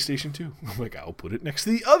free PlayStation 2." I'm like, "I'll put it next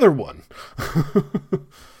to the other one."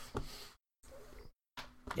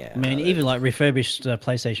 Yeah. I mean, even like refurbished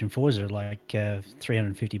PlayStation 4s are like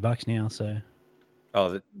 $350 now. So.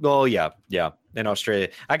 Oh, yeah. In Australia,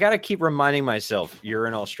 I gotta keep reminding myself you're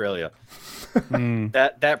in Australia.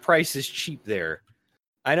 That price is cheap there.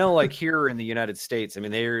 I know, like here in the United States, I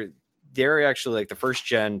mean they're actually like the first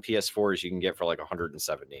gen PS4s you can get for like $170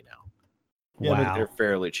 now. Yeah, wow. But they're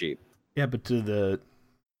fairly cheap. Yeah, but do the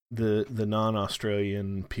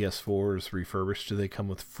non-Australian PS4s refurbished, do they come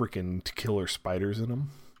with freaking killer spiders in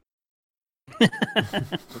them?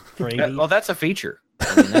 Well, that's a feature.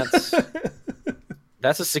 I mean,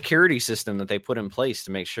 that's a security system that they put in place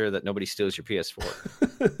to make sure that nobody steals your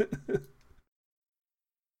PS4.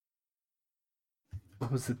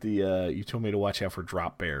 What was it? You told me to watch out for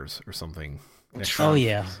drop bears or something. Oh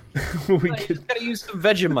yeah. You just gotta use some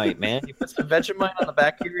Vegemite, man. You put some Vegemite on the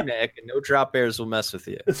back of your neck, and no drop bears will mess with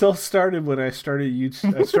you. This all started when I started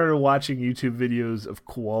watching YouTube videos of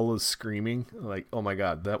koalas screaming. Like, oh my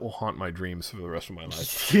god, that will haunt my dreams for the rest of my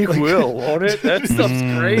life. You will, won't it? That stuff's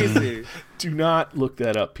crazy. Do not look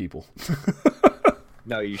that up, people.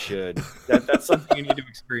 No, you should. That's something you need to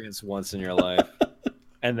experience once in your life,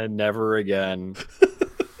 and then never again.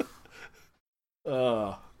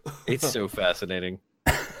 It's so fascinating.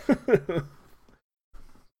 I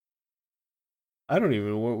don't even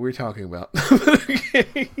know what we're talking about.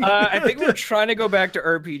 Okay. I think we're trying to go back to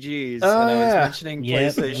RPGs, and I was mentioning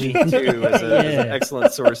PlayStation 2 as an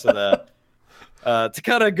excellent source of that. To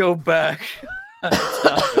kind of go back.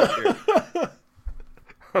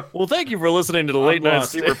 Well, thank you for listening to the Late Night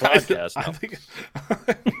Steamer podcast.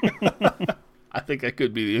 I think I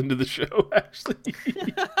could be the end of the show, actually.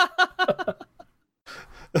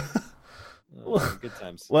 Good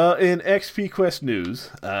times. Well, in XP Quest news,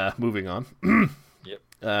 moving on. Yep.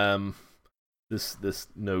 This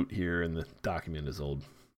note here in the document is old.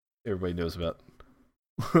 Everybody knows about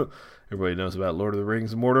Lord of the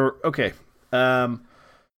Rings and Mordor. Okay.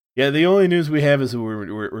 Yeah, the only news we have is that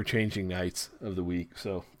we're changing nights of the week,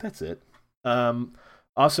 so that's it.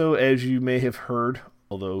 Also, as you may have heard,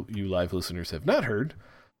 although you live listeners have not heard,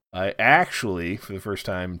 I actually, for the first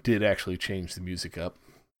time, did actually change the music up.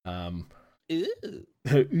 I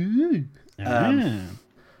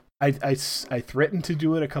threatened to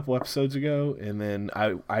do it a couple episodes ago, and then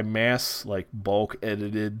I mass bulk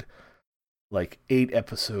edited 8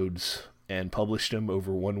 episodes and published them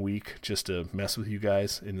over 1 week just to mess with you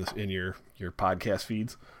guys in your podcast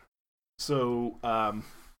feeds. So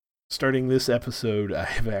starting this episode, I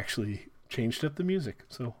have actually changed up the music.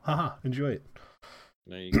 So, haha, enjoy it.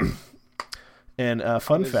 There you go. And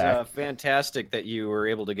fun It was fact. fantastic that you were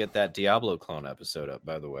able to get that Diablo clone episode up,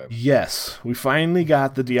 by the way. Yes, we finally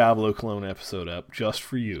got the Diablo clone episode up just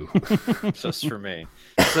for you. Just for me.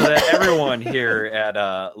 So that everyone here at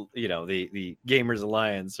the Gamers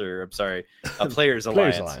Alliance, or I'm sorry, Players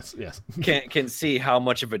Alliance, yes. can see how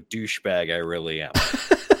much of a douchebag I really am.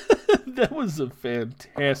 That was a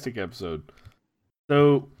fantastic episode.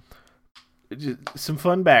 So, just some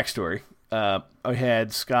fun backstory. I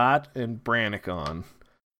had Scott and Brannick on,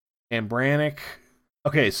 and Brannick.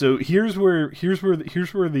 Okay, so here's where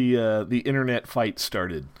the internet fight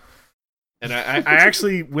started. And I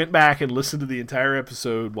actually went back and listened to the entire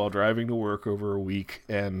episode while driving to work over a week,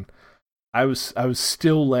 and I was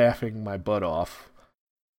still laughing my butt off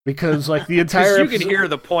because like the entire you episode, can hear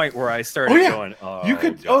the point where I started going. Oh, you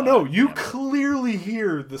could. God, Oh no, you damn it." clearly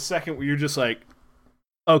hear the second where you're just like,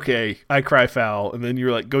 okay, I cry foul, and then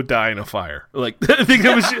you're like, go die in a fire. Like I think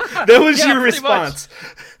that was Yeah, your pretty response.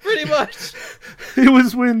 Pretty much. It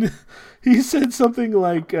was when he said something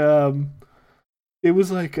like, it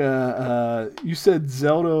was like, you said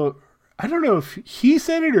Zelda. I don't know if he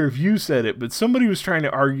said it or if you said it, but somebody was trying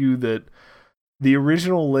to argue that the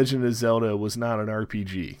original Legend of Zelda was not an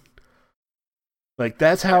RPG. Like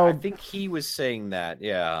that's how I think he was saying that,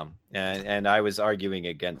 yeah, and I was arguing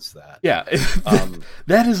against that. Yeah, Um,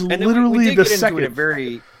 that is And then literally we did the get into second. a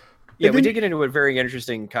very, And we then- did get into a very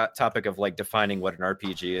interesting topic of like defining what an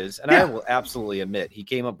RPG is, and Yeah. I will absolutely admit he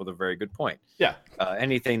came up with a very good point. Yeah.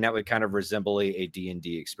 Anything that would kind of resemble a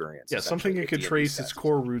D&D experience. Yeah, something essentially, that could D&D trace its stats.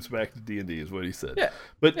 core roots back to D&D is what he said. Yeah.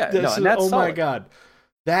 But Yeah, this no, is- and that's oh my solid. god,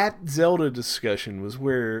 that Zelda discussion was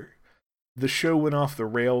where the show went off the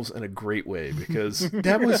rails in a great way because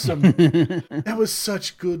that was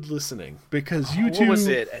such good listening because you two What was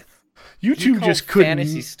it? you two called just couldn't.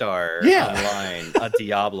 Fantasy Star Yeah. online a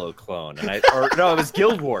Diablo clone, and it was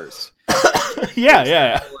Guild Wars. Yeah.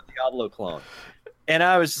 A Diablo clone, and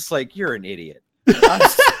I was just like, "You're an idiot."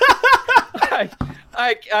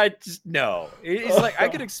 I just no. He's like, I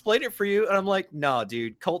could explain it for you, and I'm like, no,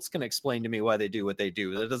 dude. Cults can explain to me why they do what they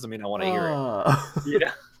do. That doesn't mean I want to hear it. You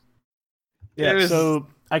know? Yeah, It was- so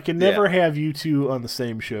I can never have you two on the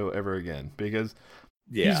same show ever again because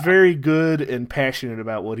Yeah. he's very good and passionate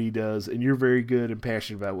about what he does, and you're very good and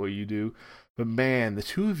passionate about what you do. But man, the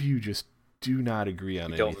two of you just do not agree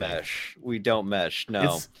on we anything. don't mesh. We don't mesh.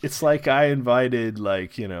 No. It's like I invited,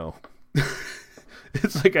 like, you know,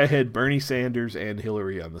 it's like I had Bernie Sanders and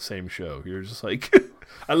Hillary on the same show. You're just like,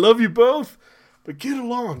 I love you both, but get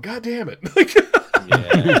along. God damn it. Like,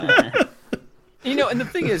 Yeah. You know, and the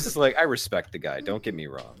thing is, like, I respect the guy. Don't get me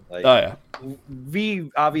wrong. Like, oh, yeah. we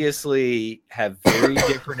obviously have very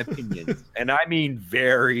different opinions, and I mean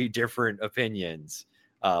very different opinions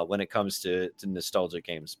when it comes to nostalgic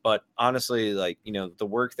games. But honestly, like, you know, the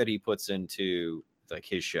work that he puts into like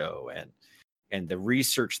his show and the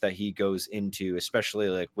research that he goes into, especially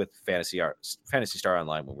like with Fantasy Star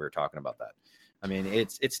Online when we were talking about that. I mean,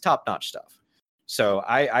 it's top notch stuff. So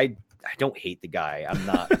I don't hate the guy. I'm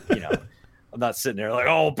not, you know. I'm not sitting there like,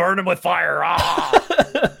 oh, burn him with fire.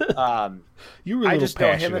 Ah! You were a I little just know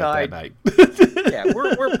him passionate and that night. Yeah,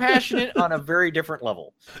 we're passionate on a very different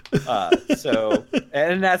level. So,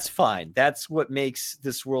 and that's fine. That's what makes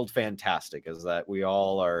this world fantastic, is that we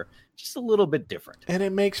all are just a little bit different. And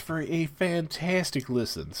it makes for a fantastic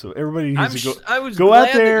listen. So everybody needs to I was go glad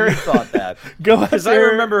out there. that you thought that. go out Because I there.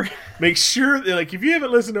 remember Make sure, like, if you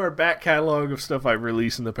haven't listened to our back catalog of stuff I've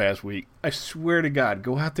released in the past week, I swear to God,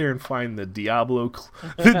 go out there and find the Diablo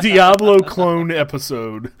clone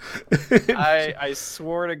episode. I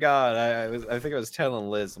swore to God, I think I was telling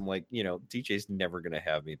Liz, I'm like, you know, DJ's never gonna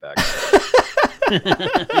have me back.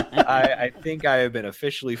 I think I have been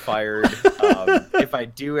officially fired. If I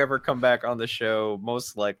do ever come back on the show,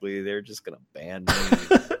 most likely they're just gonna ban me.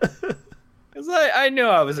 Because I know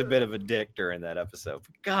I was a bit of a dick during that episode.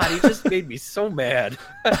 But God, he just made me so mad.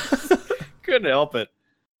 Couldn't help it.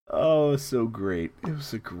 Oh, it was so great. It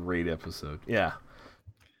was a great episode. Yeah.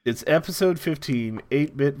 It's episode 15,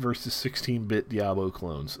 8-bit versus 16-bit Diablo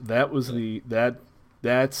clones. That was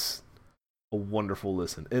that's a wonderful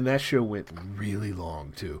listen. And that show went really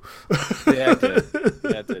long, too. Yeah,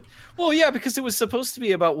 it did. Well, yeah, because it was supposed to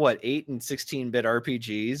be about, what, 8 and 16-bit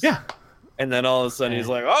RPGs? Yeah. And then all of a sudden he's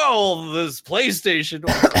like, oh, this PlayStation.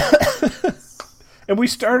 And we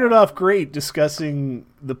started off great discussing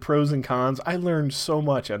the pros and cons. I learned so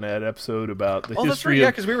much on that episode about the Oh, that's history right, yeah,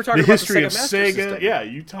 of because we were talking the about history the of Sega Master Sega. System. Yeah,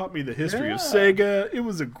 you taught me the history of Yeah. Sega. It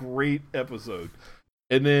was a great episode.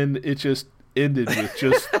 And then it just ended with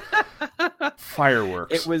just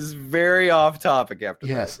fireworks. It was very off topic after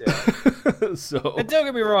yes. that. Yeah. So And don't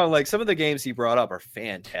get me wrong, like some of the games he brought up are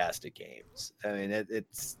fantastic games. I mean,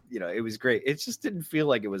 it's it was great. It just didn't feel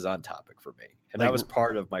like it was on topic for me, and Like- that was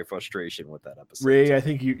part of my frustration with that episode. Ray, I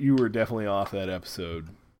think you were definitely off that episode.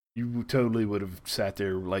 You totally would have sat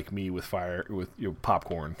there like me with your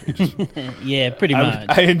popcorn. It just- Yeah, pretty much.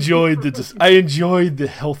 I enjoyed the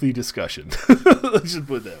healthy discussion. Let's just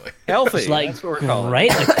put it that way. Healthy. It's like, that's what we're calling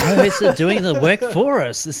great, it. the co-hosts are doing the work for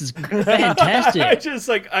us. This is fantastic. I just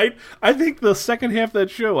I think the second half of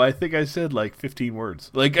that show, I think I said like 15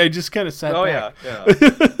 words. Like I just kind of sat Oh back. yeah.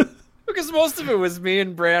 Because most of it was me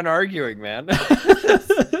and Bran arguing, man.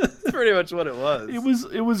 That's pretty much what it was.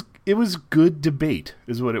 It was good debate,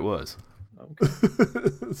 is what it was. Okay.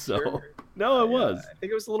 So Sure. no, it was. I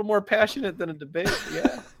think it was a little more passionate than a debate.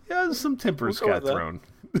 Yeah. Yeah, some tempers We'll go got with that.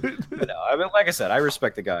 thrown. But no, I mean, like I said, I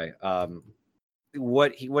respect the guy.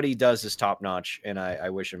 What he does is top notch, and I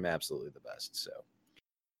wish him absolutely the best. So,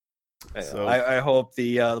 So- I hope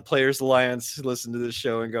the Players Alliance listen to this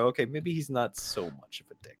show and go, okay, maybe he's not so much of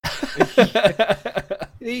a dick.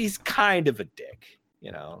 He's kind of a dick,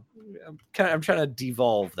 I'm trying to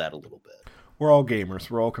devolve that a little bit. We're all gamers.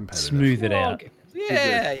 We're all competitive. Smooth it out. Okay.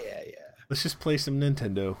 Yeah. Let's just play some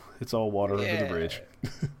Nintendo. It's all water under the Yeah. bridge.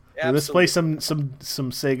 Let's play some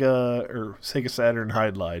Sega or Sega Saturn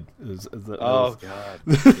Hide-Lide. Oh God,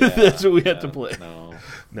 That's what we had to play.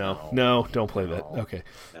 No, No, don't play that. No. Okay.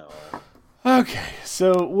 no. Okay.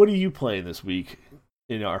 So, what are you playing this week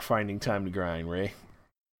in our Finding Time to Grind, Ray?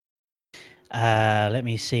 Let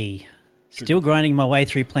me see. Still grinding my way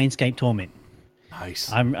through Planescape Torment.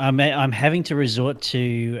 Nice. I'm having to resort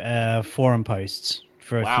to forum posts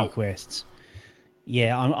for a Wow. few quests.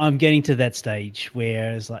 Yeah, I'm getting to that stage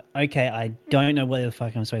where it's like, okay, I don't know where the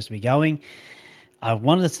fuck I'm supposed to be going. I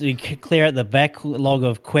wanted to clear out the backlog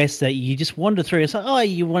of quests that you just wander through. It's like, oh,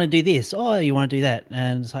 you want to do this, oh, you want to do that,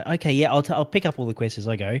 and it's like, okay, yeah, I'll pick up all the quests as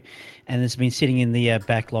I go, and it's been sitting in the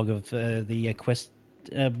backlog of the quest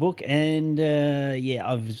book, and yeah,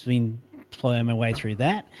 I've been plowing my way through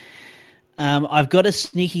that. I've got a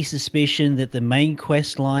sneaky suspicion that the main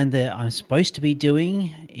quest line that I'm supposed to be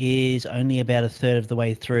doing is only about a third of the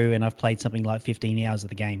way through, and I've played something like 15 hours of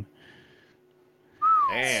the game.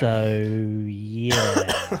 Damn. So,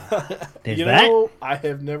 yeah. There's You that. know, I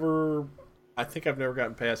think I've never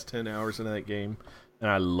gotten past 10 hours into that game, and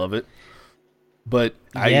I love it. But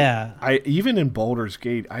Yeah. I even in Baldur's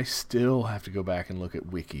Gate, I still have to go back and look at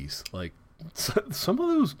wikis. Like some of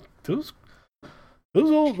those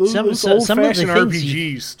old Some of the old-fashioned things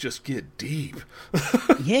RPGs just get deep.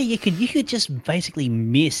 Yeah, you could just basically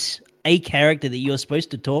miss a character that you're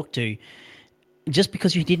supposed to talk to just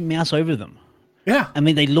because you didn't mouse over them. Yeah. I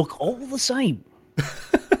mean, they look all the same.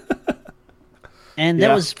 And that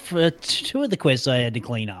Yeah. was for two of the quests I had to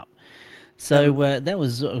clean up. So that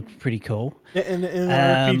was pretty cool. And in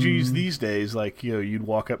RPGs these days, like, you'd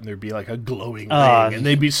walk up and there'd be like a glowing Oh, ring, and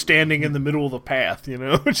they'd be standing in the middle of the path,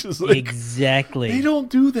 which is like, Exactly. they don't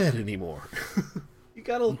do that anymore. You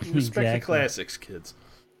gotta respect the Exactly. classics, kids.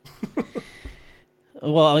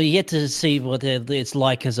 Well, you get to see what it's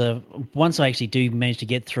like once I actually do manage to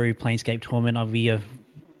get through Planescape Torment, I'll be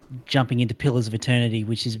jumping into Pillars of Eternity,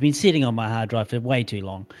 which has been sitting on my hard drive for way too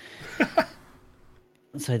long.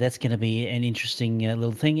 So that's going to be an interesting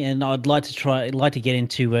little thing, and I'd like to get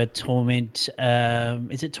into Torment.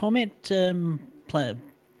 Is it Torment? Is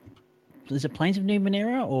it Plains of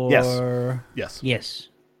Numenera or Yes. Yes,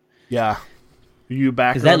 Yeah. Are you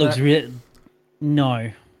back? because that on looks real.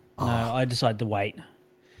 No, I decided to wait.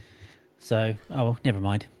 So, never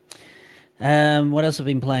mind. What else have I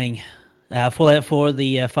been playing? Fallout 4,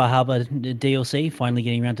 the Far Harbor DLC. Finally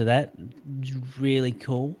getting around to that. Really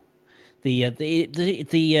cool. The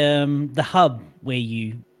hub where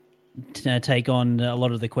you take on a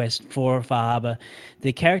lot of the quests for Far Harbor.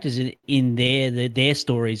 The characters in there, their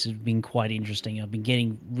stories have been quite interesting. I've been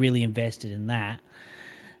getting really invested in that.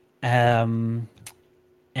 And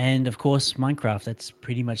of course, Minecraft. That's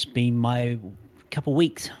pretty much been my couple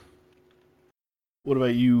weeks. What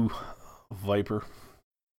about you, Viper?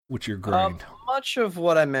 What's your grind? Much of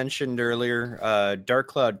what I mentioned earlier, Dark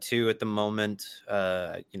Cloud 2 at the moment.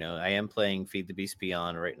 I am playing Feed the Beast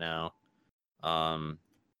Beyond right now.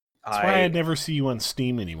 That's why I never see you on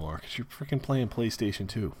Steam anymore, because you're freaking playing PlayStation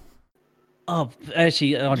 2. Oh,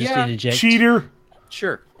 actually, I'll just Yeah. interject. Cheater!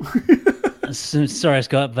 Sure. Sorry,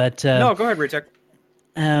 Scott, but No, go ahead, Ritek.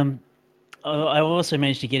 I also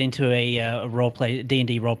managed to get into a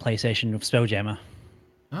D&D roleplay session of Spelljammer.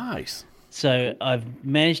 Nice. So I've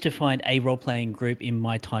managed to find a role-playing group in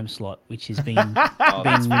my time slot, which has been Oh,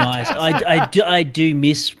 that's been nice. I do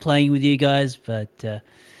miss playing with you guys, but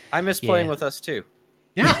I miss playing Yeah. with us too.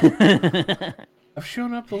 Yeah, I've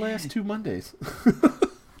shown up the last 2 Mondays.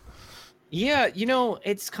 Yeah,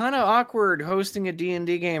 it's kind of awkward hosting a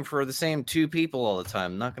D&D game for the same 2 people all the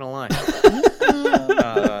time. Not gonna lie.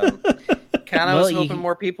 Kind of Well, was you hoping can-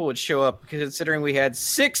 more people would show up, considering we had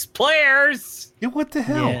 6 players. Yeah, what the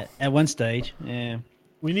hell? yeah, at one stage, yeah.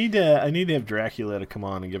 I need to have Dracula to come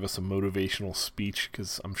on and give us a motivational speech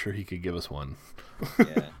because I'm sure he could give us one.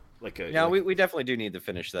 Yeah. Like a No, we definitely do need to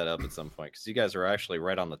finish that up at some point because you guys are actually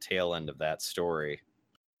right on the tail end of that story.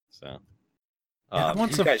 So, Yeah, I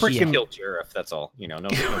want you some guys just frickin'- killed Sheriff. That's all. No.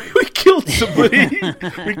 we killed somebody.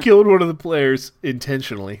 We killed one of the players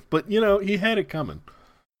intentionally, but he had it coming.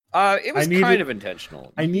 It was needed- kind of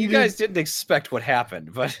intentional. I You needed- guys didn't expect what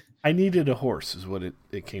happened, but I needed a horse, is what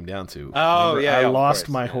it came down to. Oh, Remember, yeah, I of lost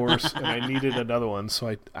course. my horse, and I needed another one, so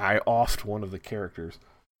I offed one of the characters.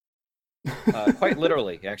 quite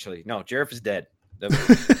literally, actually. No, Sheriff is dead.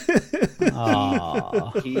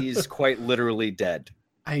 Aw. He's quite literally dead.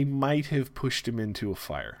 I might have pushed him into a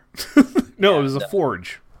fire. No, it was a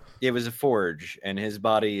forge, It was a forge, and his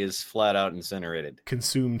body is flat out incinerated.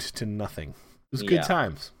 consumed to nothing. It was good Yeah.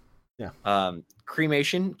 times.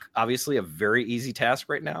 Cremation, obviously a very easy task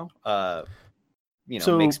right now.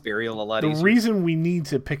 So, makes burial a lot The easier. reason we need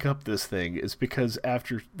to pick up this thing is because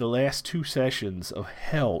after the last 2 sessions of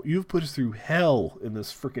hell, you've put us through hell in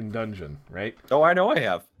this freaking dungeon, right? Oh, I know I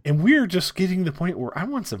have. And we're just getting to the point where I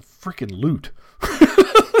want some freaking loot.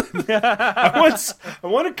 I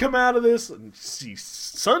want to come out of this and see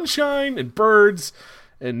sunshine and birds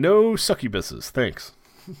and no succubuses. Thanks.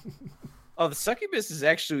 Oh, the succubus is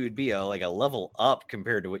actually would be a level up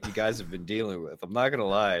compared to what you guys have been dealing with. I'm not gonna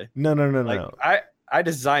lie. No. Like I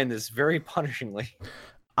designed this very punishingly.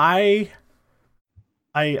 I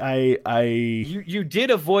You did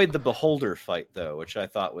avoid the beholder fight though, which I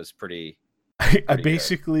thought was pretty. good.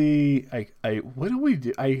 basically what did we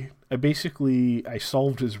do? I basically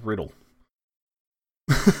solved his riddle.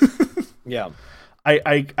 Yeah.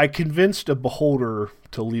 I convinced a beholder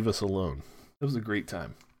to leave us alone. It was a great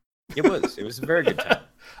time. It was a very good time.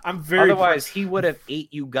 I'm very Otherwise, he would have ate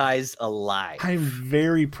you guys alive. I'm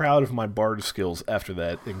very proud of my bard skills after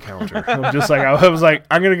that encounter. I'm just like I was like,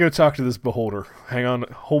 I'm gonna go talk to this beholder. Hang on,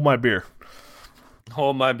 hold my beer.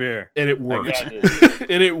 Hold my beer. And it worked.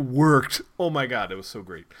 And it worked. Oh my god, it was so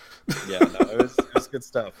great. Yeah, no, it was good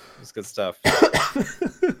stuff. It was good stuff.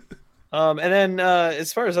 And then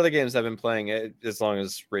as far as other games I've been playing, as long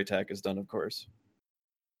as Raytac is done, of course.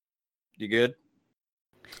 You good?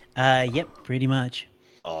 Yep, pretty much.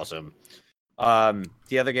 Awesome.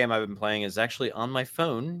 The other game I've been playing is actually on my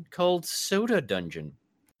phone called Soda Dungeon.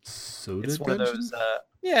 Soda It's one dungeon? of those.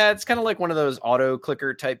 It's kind of like one of those auto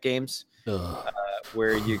clicker type games Ugh.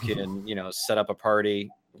 where you can, set up a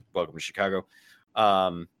party. Welcome to Chicago.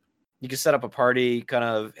 You can set up a party, kind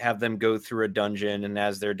of have them go through a dungeon, and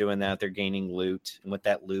as they're doing that, they're gaining loot, and with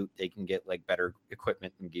that loot, they can get like better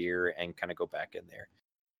equipment and gear, and kind of go back in there.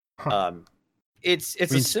 Huh. It's a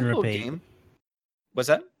Rinse and simple repeat. game. What's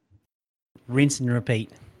that? Rinse and repeat.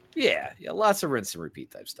 Yeah, lots of rinse and repeat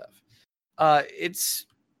type stuff. It's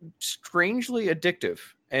strangely addictive,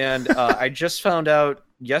 and I just found out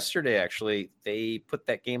yesterday. Actually, they put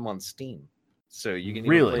that game on Steam, so you can even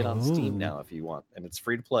Really? play it on Steam Ooh. now if you want, and it's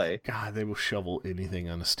free to play. God, they will shovel anything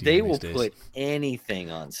on a Steam. They these will days. put anything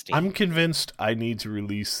on Steam. I'm convinced I need to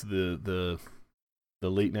release the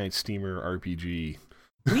late night steamer RPG.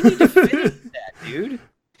 We need to finish that, dude.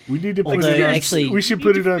 We need to put Although, it on. actually- we should we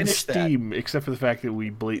put need it to on finish that. Steam, except for the fact that we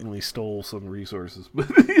blatantly stole some resources.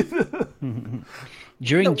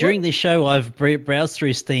 During this show, I've browsed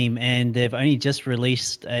through Steam, and they've only just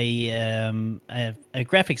released a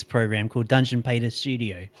graphics program called Dungeon Painter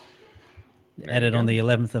Studio. Added on the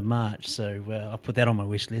 11th of March, so I'll put that on my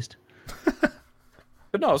wish list.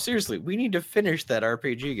 But no, seriously, we need to finish that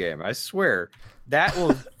RPG game. I swear, that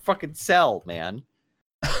will fucking sell, man.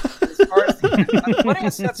 As far as what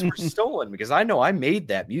assets were stolen? Because I know I made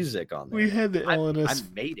that music on there. we had the I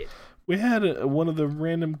LNS. made it. We had one of the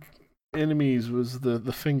random enemies was the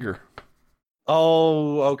finger.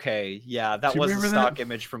 Oh, okay. Yeah, that Do you was a remember stock that?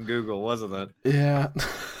 image from Google, wasn't it? Yeah.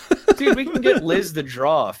 Dude, we can get Liz to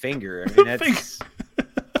draw a finger. I mean,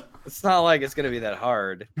 it's not like it's going to be that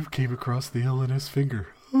hard. You came across the LNS finger.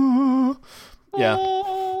 Yeah.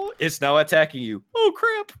 Oh, it's now attacking you. Oh,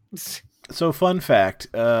 crap. So, fun fact: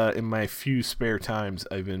 in my few spare times,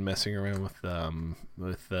 I've been messing around with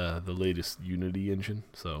the latest Unity engine.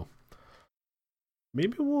 So,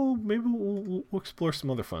 maybe we'll explore some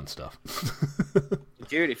other fun stuff.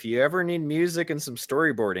 Dude, if you ever need music and some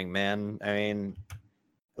storyboarding, man, I mean,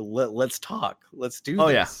 let's talk. Let's do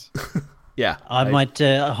this. Yeah, I might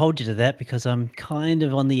hold you to that because I'm kind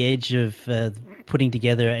of on the edge of putting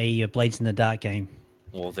together a Blades in the Dark game.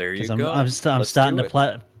 Well, there you 'Cause go. I'm starting do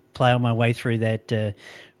to it. play on my way through that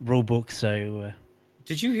rule book. So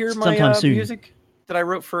Did you hear my sometime soon. music that I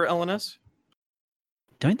wrote for LNS?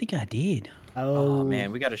 don't think I did. Oh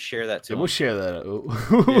man, we got to share that too. we'll share that.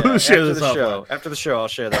 Yeah, We'll share after this the offline. show. After the show, I'll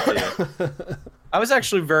share that to you. I was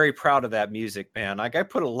actually very proud of that music, man. Like I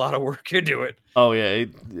put a lot of work into it. Oh yeah,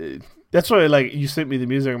 that's why like you sent me the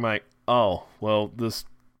music. I'm like, oh well, this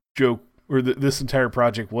joke or this entire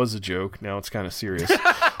project was a joke. Now it's kind of serious.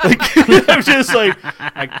 Like, I'm just like,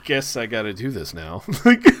 I guess I got to do this now.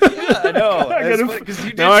 Like, Yeah, I know. Because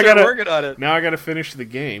you did start working on it. Now I got to finish the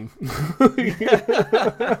game.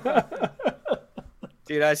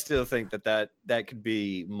 Dude, I still think that could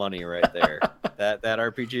be money right there. that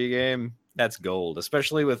RPG game, that's gold,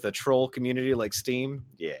 especially with a troll community like Steam.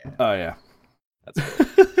 Yeah, Oh yeah. that's gold.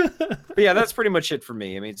 But yeah, that's pretty much it for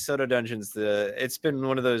me. I mean, Soda Dungeons, it's been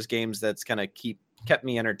one of those games that's kind of kept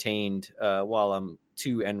me entertained while I'm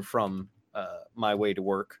to and from my way to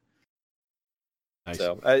work. Nice.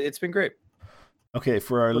 So it's been great. Okay,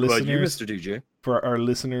 for our What listeners, about you, Mr. DJ? for our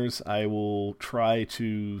listeners, I will try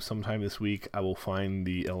to sometime this week. I will find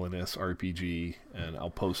the LNS RPG and I'll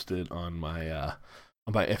post it on my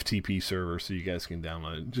FTP server so you guys can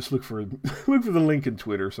download it. Just look for the link in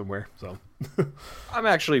Twitter somewhere. So I'm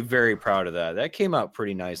actually very proud of that. That came out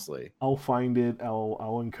pretty nicely. I'll find it. I'll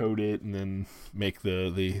encode it and then make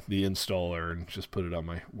the installer and just put it on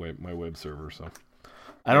my web server. So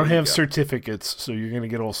I don't There you have go. certificates, so you're gonna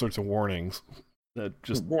get all sorts of warnings. That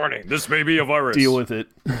just Warning, this may be a virus. deal with it.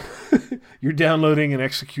 You're downloading an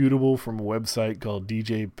executable from a website called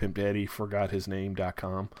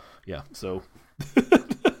djpimpdaddyforgothisname.com. Yeah, so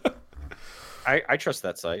I trust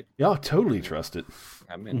that site. y'all totally trust it.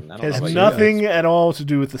 I mean, I don't know Has about you nothing guys. at all to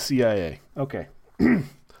do with the CIA. Okay.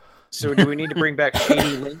 So do we need to bring back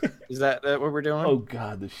Shady Link? Is that what we're doing? Oh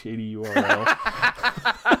God, the shady URL.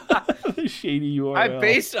 The shady URL. I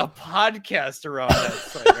based a podcast around that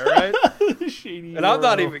site, all right? The shady And I'm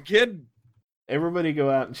not URL. even kidding. Everybody go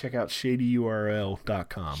out and check out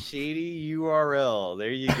shadyurl.com. Shady URL.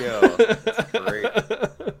 There you go. That's great.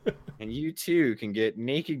 And you too can get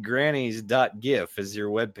nakedgrannies.gif as your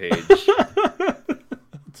webpage.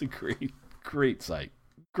 It's a great site.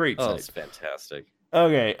 Great Oh, site. it's fantastic.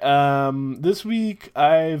 Okay, this week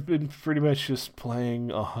I've been pretty much just playing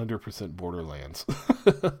 100% Borderlands.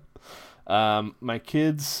 My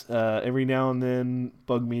kids every now and then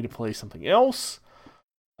bug me to play something else.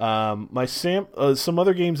 Some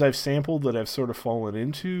other games I've sampled that I've sort of fallen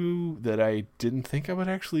into that I didn't think I would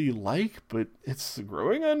actually like, but it's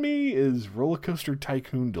growing on me is Roller Coaster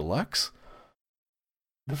Tycoon Deluxe.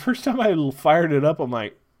 The first time I fired it up, I'm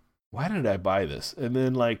like, why did I buy this? And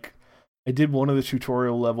then like I did one of the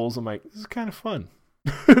tutorial levels. I'm like, this is kind of fun.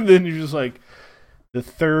 And then you're just like, the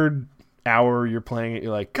third hour you're playing it,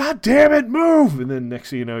 you're like, God damn it, move! And then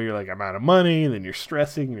next thing you know, you're like, I'm out of money. And then you're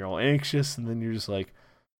stressing and you're all anxious. And then you're just like,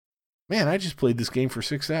 man, I just played this game for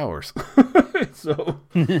 6 hours. So,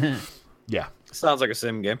 yeah. Sounds like a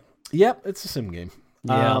sim game. Yep, it's a sim game.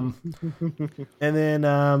 Yeah. And then,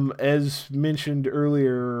 as mentioned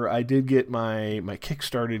earlier, I did get my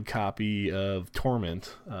Kickstarted copy of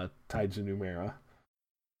Torment, Tides of Numenera.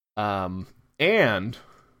 And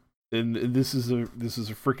this is a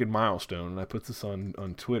freaking milestone, and I put this on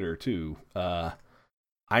Twitter too.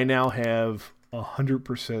 I now have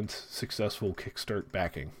 100% successful Kickstart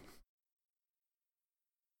backing.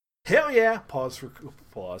 Hell yeah! Pause for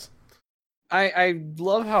applause. I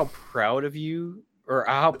love how proud of you, or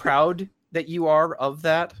how proud that you are of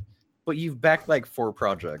that, but you've backed like 4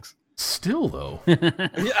 projects. Still though,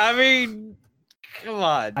 I mean, come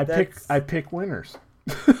on. I pick winners.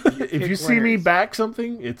 If you see me winners. back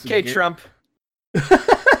something, it's Okay, Trump.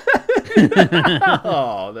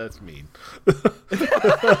 Oh, that's mean.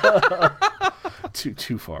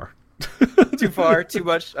 Too far. Too far, too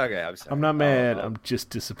much. Okay, I'm sorry. I'm not mad. I'm just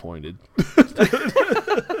disappointed.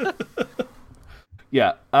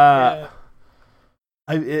 Yeah.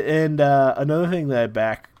 Another thing that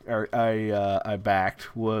I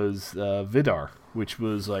backed was Vidar, which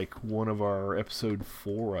was like one of our episode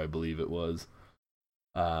 4, I believe it was.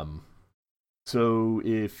 So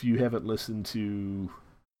if you haven't listened to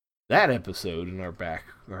that episode in our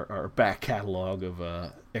back catalog of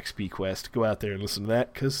XP Quest, go out there and listen to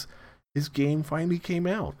that, because his game finally came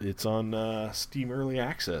out. It's on Steam Early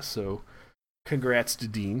Access, so congrats to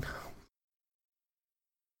Dean.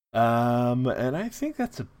 And I think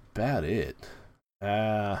that's about it.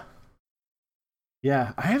 Yeah,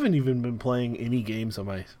 I haven't even been playing any games on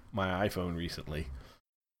my iPhone recently.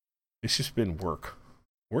 It's just been work.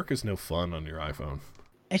 Work is no fun on your iPhone.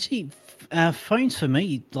 Actually, phones for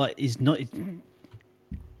me is not.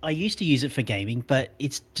 I used to use it for gaming, but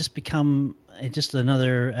it's just become just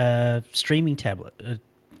another streaming tablet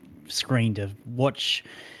screen to watch.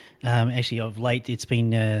 Actually, of late, it's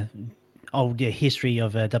been old history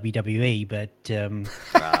of WWE, but I'm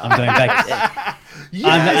going back.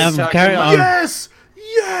 Yes! Yes!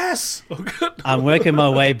 Yes! Oh, good. I'm working my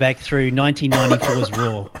way back through 1994's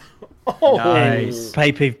Raw. Oh, Nice.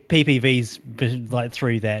 And PPV's like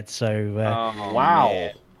through that, so wow.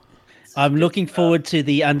 man. I'm looking forward to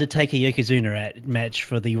the Undertaker Yokozuna match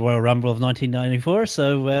for the Royal Rumble of 1994.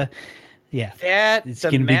 So yeah, That It's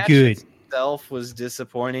the gonna be match good. itself was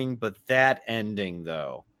disappointing, but that ending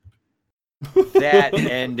though, that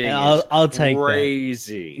ending I'll take that.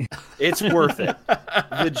 crazy. It's worth it.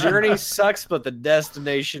 The journey sucks, but the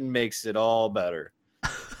destination makes it all better.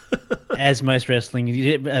 As most wrestling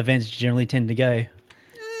events generally tend to go.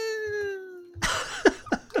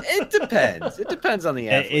 It depends. It depends on the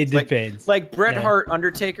It athletes. depends. Like Bret Yeah. Hart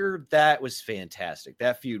Undertaker, that was fantastic.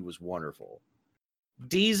 That feud was wonderful.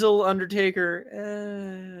 Diesel Undertaker,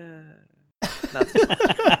 not so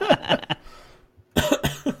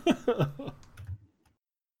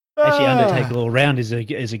Actually, Undertaker all round is a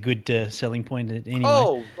good selling point anyway.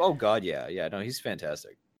 Oh God, yeah. No, he's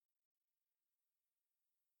fantastic.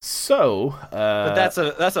 So, But that's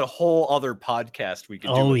a whole other podcast we could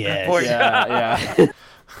do. Oh, with yes. that point. yeah.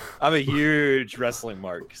 I'm a huge wrestling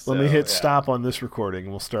mark. Let me so, hit yeah. stop on this recording.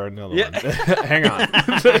 We'll start another Yeah. one. Hang on.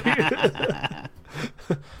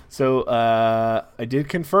 So I did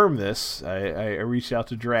confirm this. I reached out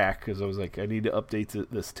to Drac because I was like, I need to update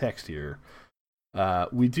this text here.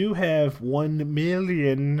 We do have 1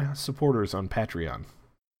 million supporters on Patreon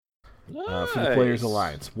for the Players Nice.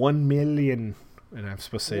 Alliance. 1 million, and I'm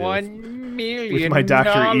supposed to say it $1 million with my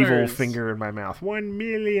Dr. Evil finger in my mouth. 1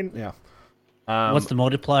 million. Yeah. What's the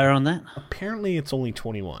multiplier on that? Apparently it's only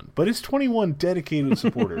 21, but it's 21 dedicated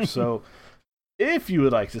supporters. So if you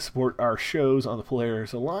would like to support our shows on the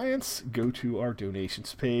Players Alliance, go to our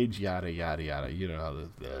donations page, yada, yada, yada. You know how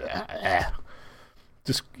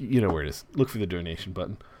just, you know where it is. Look for the donation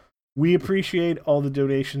button. We appreciate all the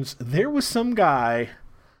donations. There was some guy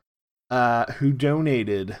who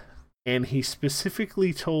donated, and he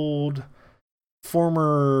specifically told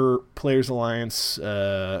former Players Alliance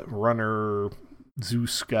runner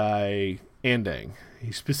Zeus guy Andang.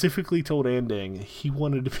 He specifically told Andang he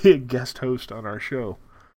wanted to be a guest host on our show.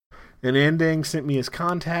 And Andang sent me his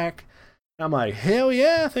contact. I'm like, hell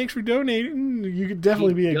yeah, thanks for donating. You could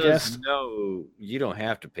definitely be a guest. No, you don't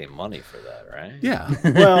have to pay money for that, right? Yeah.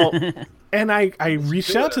 Well, and I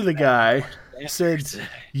reached out to the guy, said,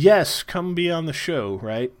 yes, come be on the show,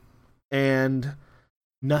 right? And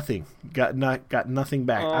nothing. Got nothing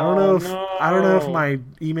back. I don't know if my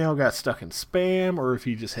email got stuck in spam or if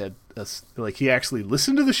he just had he actually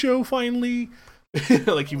listened to the show finally.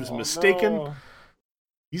 Like he was mistaken. No.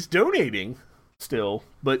 He's donating still,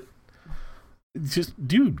 but just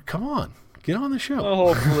dude, come on. Get on the show.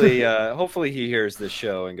 Well, hopefully he hears this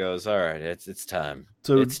show and goes, all right, it's time.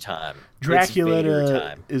 So it's time. It's Vader Dracula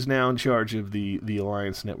time. is now in charge of the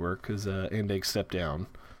Alliance Network because Andeg stepped down.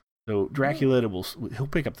 So Dracula he'll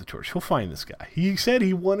pick up the torch. He'll find this guy. He said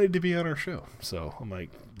he wanted to be on our show. So I'm like,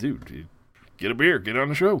 dude, get a beer, get on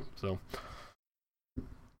the show. So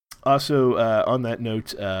also on that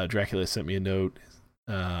note, Dracula sent me a note,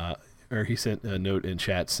 or he sent a note in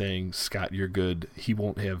chat saying, Scott, you're good. He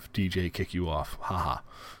won't have DJ kick you off. Haha.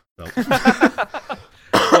 So.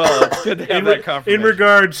 Well, it's good to have that confirmation. In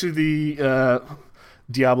regard to the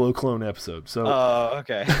Diablo clone episode. So Oh,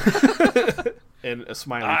 okay. and a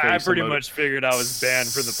smiley face. I pretty much figured I was banned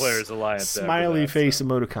from the Players Alliance. after Smiley that, face so.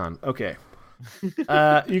 emoticon. Okay.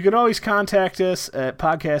 You can always contact us at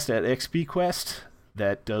podcast@xpquest.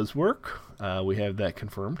 That does work. We have that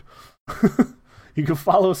confirmed. You can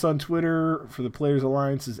follow us on Twitter for the Players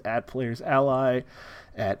Alliance is @PlayersAlly,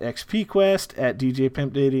 @XPQuest,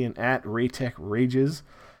 @DJPimpDaddy, and @RayTechRages.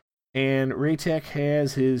 And Raytech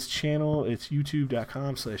has his channel. It's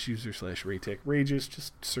youtube.com/user/RayTechRages.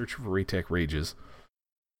 Just search for Raytech Rages.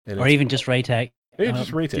 And Or even just Raytech. yeah,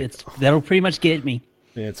 just Raytech. That'll pretty much get me.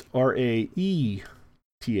 It's RAETAC.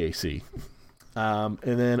 And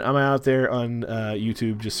then I'm out there on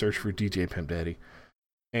YouTube. Just search for DJ Pimp Daddy.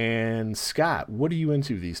 And Scott, what are you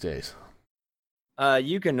into these days?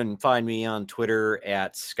 You can find me on Twitter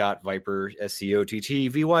 @ScottViper,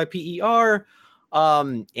 SCOTTVYPER.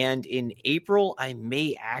 And in April, I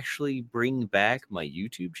may actually bring back my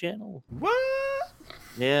YouTube channel. What?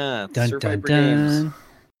 Yeah, Dun, Survivor dun, dun.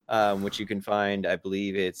 Games, which you can find. I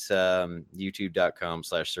believe it's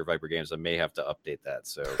youtube.com/Survivor Games. I may have to update that,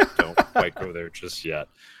 so Don't quite go there just yet.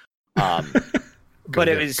 But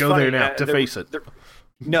it was go funny. there now to face it.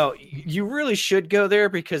 No, you really should go there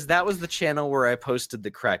because that was the channel where I posted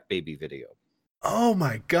the Crack Baby video. Oh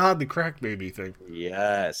my god, the Crack Baby thing.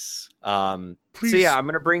 Yes. Please. So yeah, I'm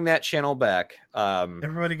gonna bring that channel back.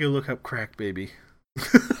 Everybody go look up Crack Baby.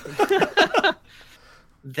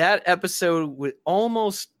 That episode would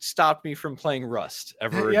almost stop me from playing Rust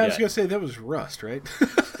ever Yeah, I again. was gonna say that was Rust, right?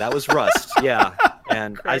 That was Rust, yeah.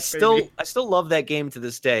 And I Crack still Baby. love that game to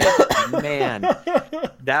this day. Man,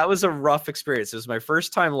 that was a rough experience. It was my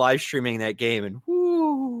first time live streaming that game, and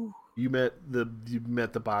whoo, You met the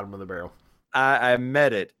bottom of the barrel. I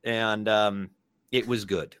met it, and it was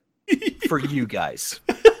good for you guys.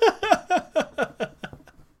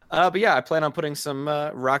 But yeah, I plan on putting some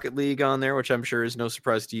Rocket League on there, which I'm sure is no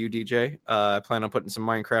surprise to you, DJ. I plan on putting some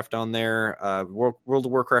Minecraft on there. World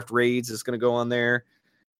of Warcraft raids is going to go on there.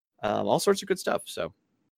 All sorts of good stuff. So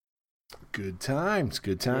Good times,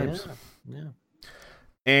 good times. yeah.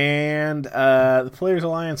 And the Players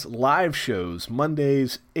Alliance live shows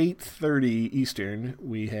Mondays 8:30 Eastern.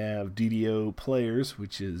 We have DDO Players,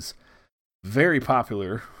 which is very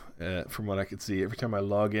popular from what I could see. Every time I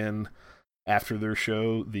log in after their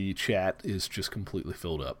show, the chat is just completely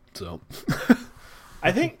filled up. So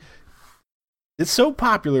I think it's so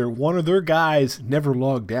popular, one of their guys never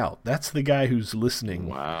logged out. That's the guy who's listening.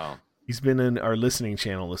 Wow. He's been in our listening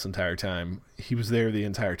channel this entire time. He was there the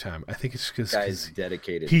entire time. I think it's because Guy's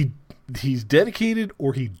dedicated. he's dedicated,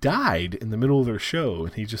 or he died in the middle of their show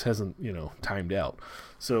and he just hasn't, timed out.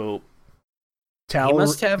 So He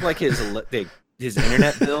must have like his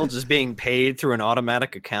internet bill just being paid through an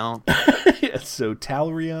automatic account. Yeah, so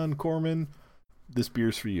Talarion Corman, this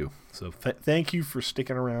beer's for you. So thank you for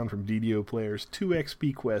sticking around from DDO Players to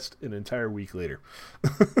XP Quest an entire week later.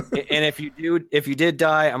 And if you did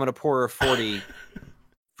die, I'm gonna pour a 40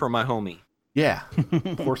 for my homie. Yeah,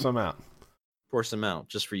 pour some out. Pour some out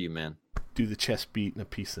just for you, man. Do the chest beat and a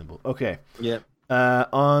peace symbol. Okay. Yep.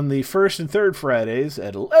 On the first and third Fridays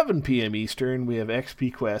at 11 p.m. Eastern, we have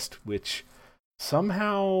XP Quest, which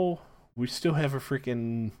somehow we still have a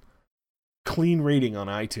freaking clean rating on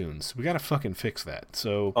iTunes. We gotta fucking fix that.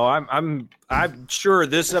 So Oh, I'm sure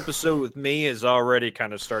this episode with me has already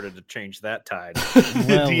kind of started to change that tide.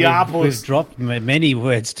 Well, Diablo we've dropped many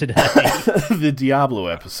words today. the Diablo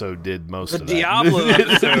episode did most The of that. Diablo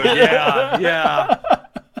episode, yeah.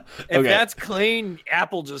 If Okay. that's clean,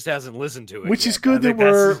 Apple just hasn't listened to it. Which yet. is good I that think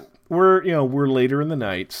that's- we're later in the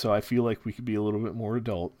night, so I feel like we could be a little bit more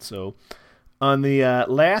adult. So on the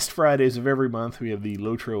last Fridays of every month, we have the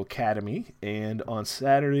Lotro Academy, and on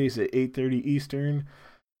Saturdays at 8:30 Eastern,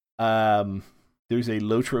 there's a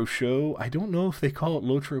Lotro show. I don't know if they call it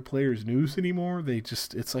Lotro Players News anymore.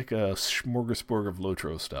 It's like a smorgasbord of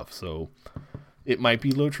Lotro stuff. So it might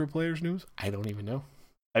be Lotro Players News. I don't even know.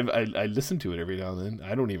 I listen to it every now and then.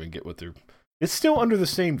 I don't even get what they're. It's still under the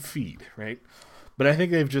same feed, right? But I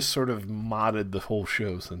think they've just sort of modded the whole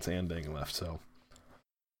show since Andang left. So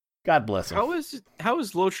God bless him. How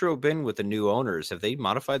has Lotro been with the new owners? Have they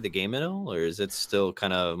modified the game at all, or is it still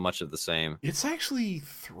kind of much of the same? It's actually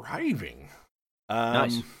thriving.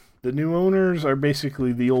 Nice. The new owners are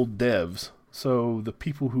basically the old devs, so the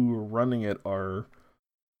people who are running it are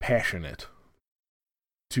passionate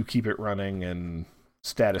to keep it running and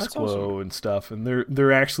status That's quo awesome. and stuff, and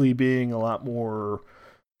they're actually being a lot more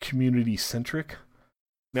community centric.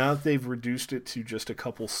 Now that they've reduced it to just a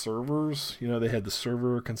couple servers, they had the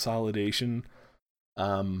server consolidation.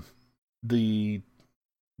 The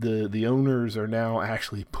owners are now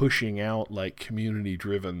actually pushing out like community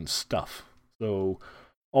driven stuff. So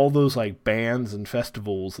all those like bands and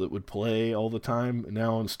festivals that would play all the time,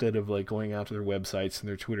 now instead of like going out to their websites and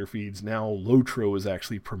their Twitter feeds, now Lotro is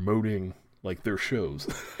actually promoting like their shows.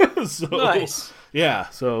 So, Nice. yeah,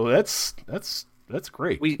 so that's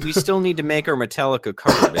great. We still need to make our Metallica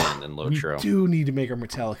cover band in Lotro. We do need to make our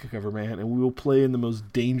Metallica cover, man, and we will play in the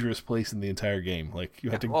most dangerous place in the entire game. Like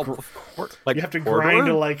you have to, Well, of course. Like you have to Mordor? grind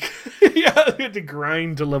to like, yeah, you have to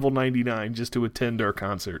grind to level 99 just to attend our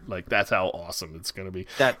concert. Like that's how awesome it's gonna be.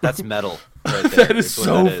 That's metal. Right there. That is It's what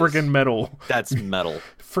so that is. freaking metal. That's metal.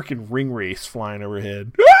 Freaking ring race flying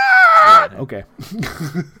overhead. Yeah. Okay.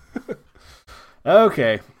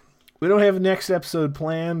 Okay. We don't have a next episode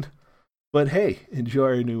planned, but hey, enjoy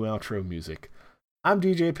our new outro music. I'm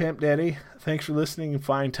DJ Pimp Daddy. Thanks for listening and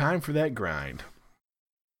find time for that grind.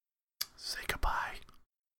 Say goodbye.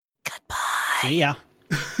 Goodbye. See ya.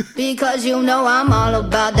 Because you know I'm all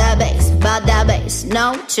about that bass,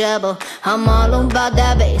 no trouble. I'm all about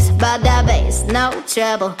that bass, no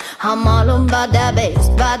trouble. I'm all about that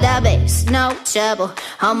bass, no trouble.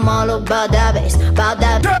 I'm all about that bass,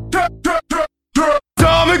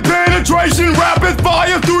 Atomic penetration, rapid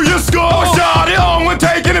fire through your skull. Shot it on when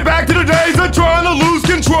taking it back to the days of trying to lose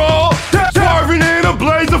control. Swerving in a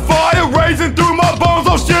blaze of fire, racing through my bones.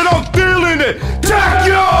 Oh shit, I'm feeling it.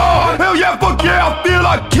 Tachyon! Hell yeah, fuck yeah, I feel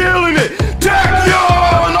like killing it.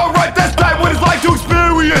 Tachyon! Alright, that's like what it's like to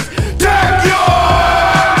experience. Tachyon!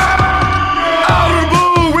 Out of the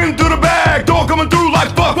blue, in through the back, door coming through like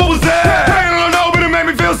fuck, what was that? Pain on know, but it made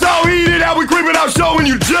me feel so heated. How we creep without showing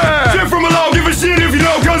you jack. Shit from below, give a shit if you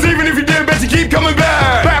know, cause even if you did, bet you keep coming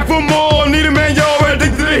back. Back for more, need a man, yo,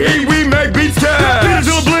 addicted to the heat, we make beats cash. Beat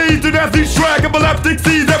until it bleeds to death, each track, epileptic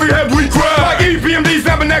sees every head we crack. Like EPMD,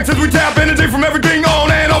 snapping nexus, we tap energy from everything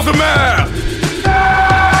on and off the map.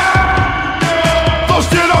 Oh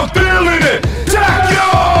shit, I'm feeling it.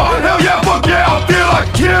 Tachyon! Hell yeah, fuck yeah, I feel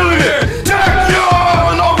like killing it.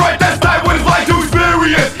 Tachyon! Alright, that's like what it's like to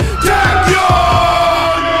experience.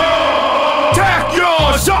 Tachyon!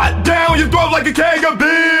 Tachyon! Shot down your throat like a keg of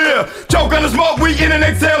beer. Choke on the smoke, we in and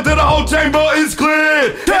exhale till the whole chamber is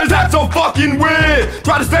clear. That is that so fucking weird.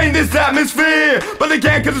 Try to stain this atmosphere, but they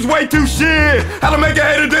can't cause it's way too shit. How to make a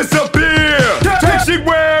hater disappear. Take shit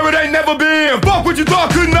where it ain't never been. Fuck what you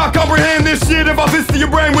thought, could not comprehend this shit. If I fist to your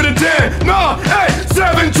brain with a 10, 9, 8,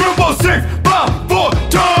 7, 6, 5, 4,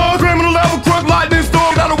 turn. Criminal level crook, lightning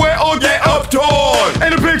storm, out of where or get up torn.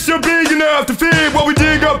 Ain't a picture big enough to fit what we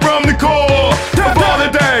dig up from the core. Before the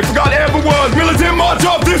day, forgot ever was militant march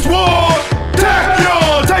of this war.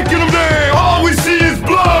 Tachyon, taking them down, all we see is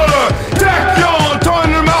blood. Tachyon,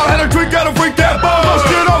 turning them out, had a drink, gotta freak that bug. Oh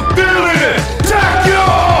shit, I'm feeling it.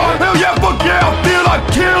 Tachyon, hell yeah, fuck yeah, I feel like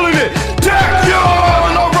killing it.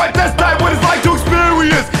 Tachyon, alright, that's like what it's like to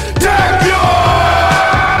experience. Tachyon!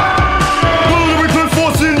 Bullet clip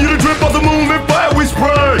forcing you to drip off the moon and fire we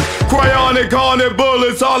spray. Cryonic hornet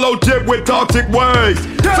bullets, hollow tip with toxic waste.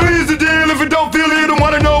 So here's the deal, if you don't feel it, don't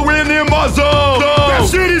wanna know we're near my zone. That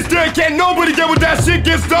shit is dead, can't nobody get with that shit,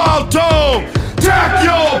 get style tone.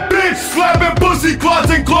 Tachyon, bitch, slapping pussy, clots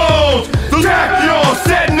and clothes. Tachyon,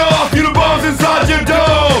 setting off unibombs inside your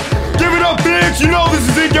dome. Give it up, bitch, you know this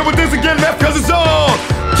is it, get with this again, left cause it's on.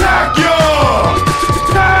 Tachyon!